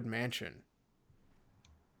Hollywood mansion.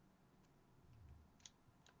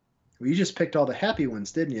 Well, you just picked all the happy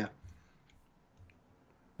ones, didn't you?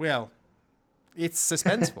 Well, it's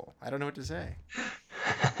suspenseful. I don't know what to say.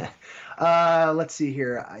 Let's see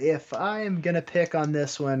here. If I am going to pick on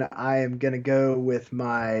this one, I am going to go with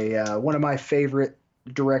my one of my favorite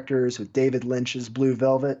directors, with David Lynch's Blue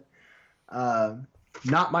Velvet.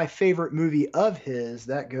 Not my favorite movie of his.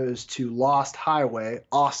 That goes to Lost Highway,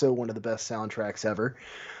 also one of the best soundtracks ever.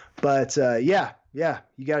 But yeah,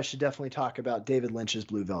 you guys should definitely talk about David Lynch's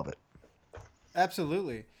Blue Velvet.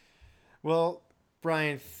 Absolutely. Well,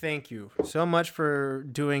 Brian, thank you so much for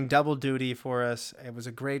doing double duty for us. It was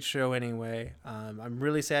a great show anyway. I'm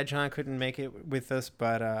really sad John couldn't make it with us,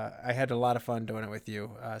 but I had a lot of fun doing it with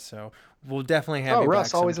you. So we'll definitely have you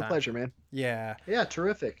Russ, back always sometime. a pleasure, man. Yeah. Yeah,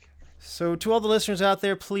 terrific. So to all the listeners out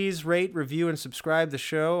there, please rate, review, and subscribe the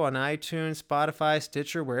show on iTunes, Spotify,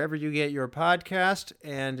 Stitcher, wherever you get your podcast,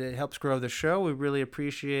 and it helps grow the show. We really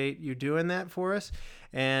appreciate you doing that for us.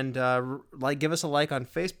 And give us a like on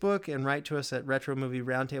Facebook and write to us at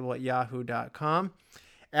retromovieroundtable@yahoo.com.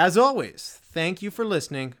 As always, thank you for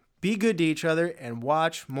listening. Be good to each other and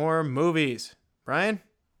watch more movies. Brian?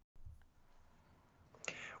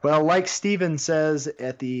 Well, like Steven says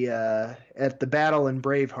at the battle in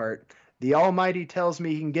Braveheart, the Almighty tells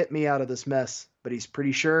me he can get me out of this mess, but he's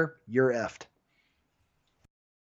pretty sure you're effed.